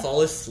 when you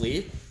fall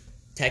asleep,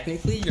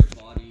 technically your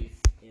body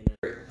in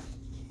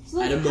So,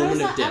 like, at a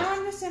moment of I death. don't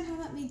understand how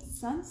that makes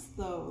sense,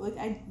 though. Like,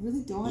 I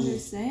really don't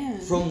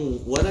understand.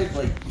 From what I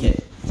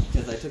get,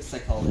 because I took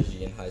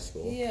psychology in high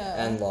school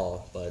Yeah. and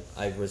law, but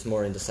I was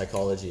more into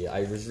psychology.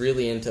 I was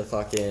really into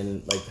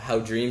fucking like how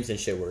dreams and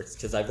shit works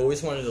because I've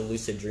always wanted a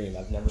lucid dream.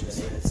 I've never been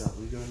able.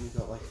 We've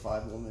got like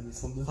 5 more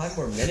minutes on this. 5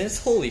 more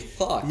minutes? Holy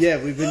fuck!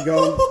 Yeah, we've been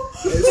going.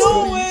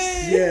 No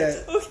way!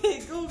 Yeah.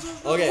 Okay, go.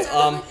 Okay,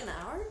 Like an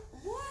hour?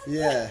 What?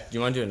 Yeah. do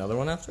you want to do another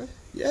one after?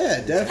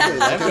 Yeah, definitely.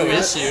 I have no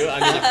issue. I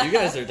mean, if you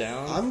guys are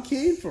down. I'm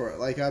keen for it.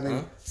 Like, I mean, Huh?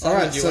 all Simon,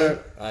 right. do you So,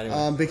 want-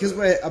 anyway. because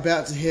we're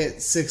about to hit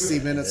 60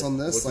 minutes on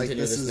this, We'll like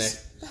continue this is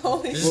next.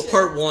 Holy This is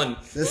part 1.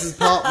 this is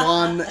part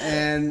 1,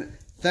 and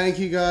thank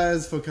you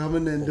guys for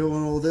coming and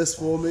doing all this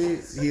for me.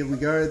 Here we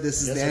go.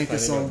 This is the Anchor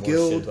Song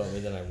Guild. About me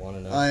than I want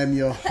to know. I am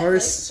your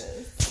host,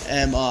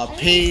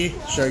 MRP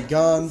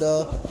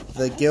Shoganda,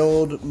 the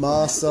Guild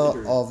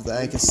Master of the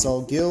Anchor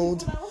Soul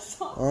Guild.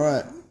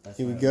 Alright,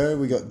 here we go.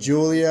 We got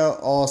Julia,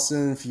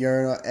 Austin,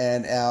 Fiona,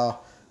 and our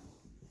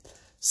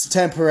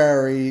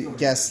temporary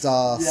guest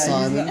star,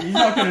 Simon. He's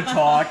not going to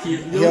talk.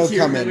 He'll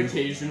come in.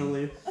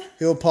 occasionally.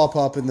 He'll pop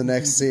up in the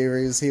next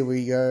series. Here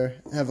we go.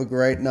 Have a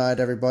great night,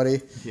 everybody.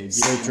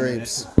 Sweet dreams.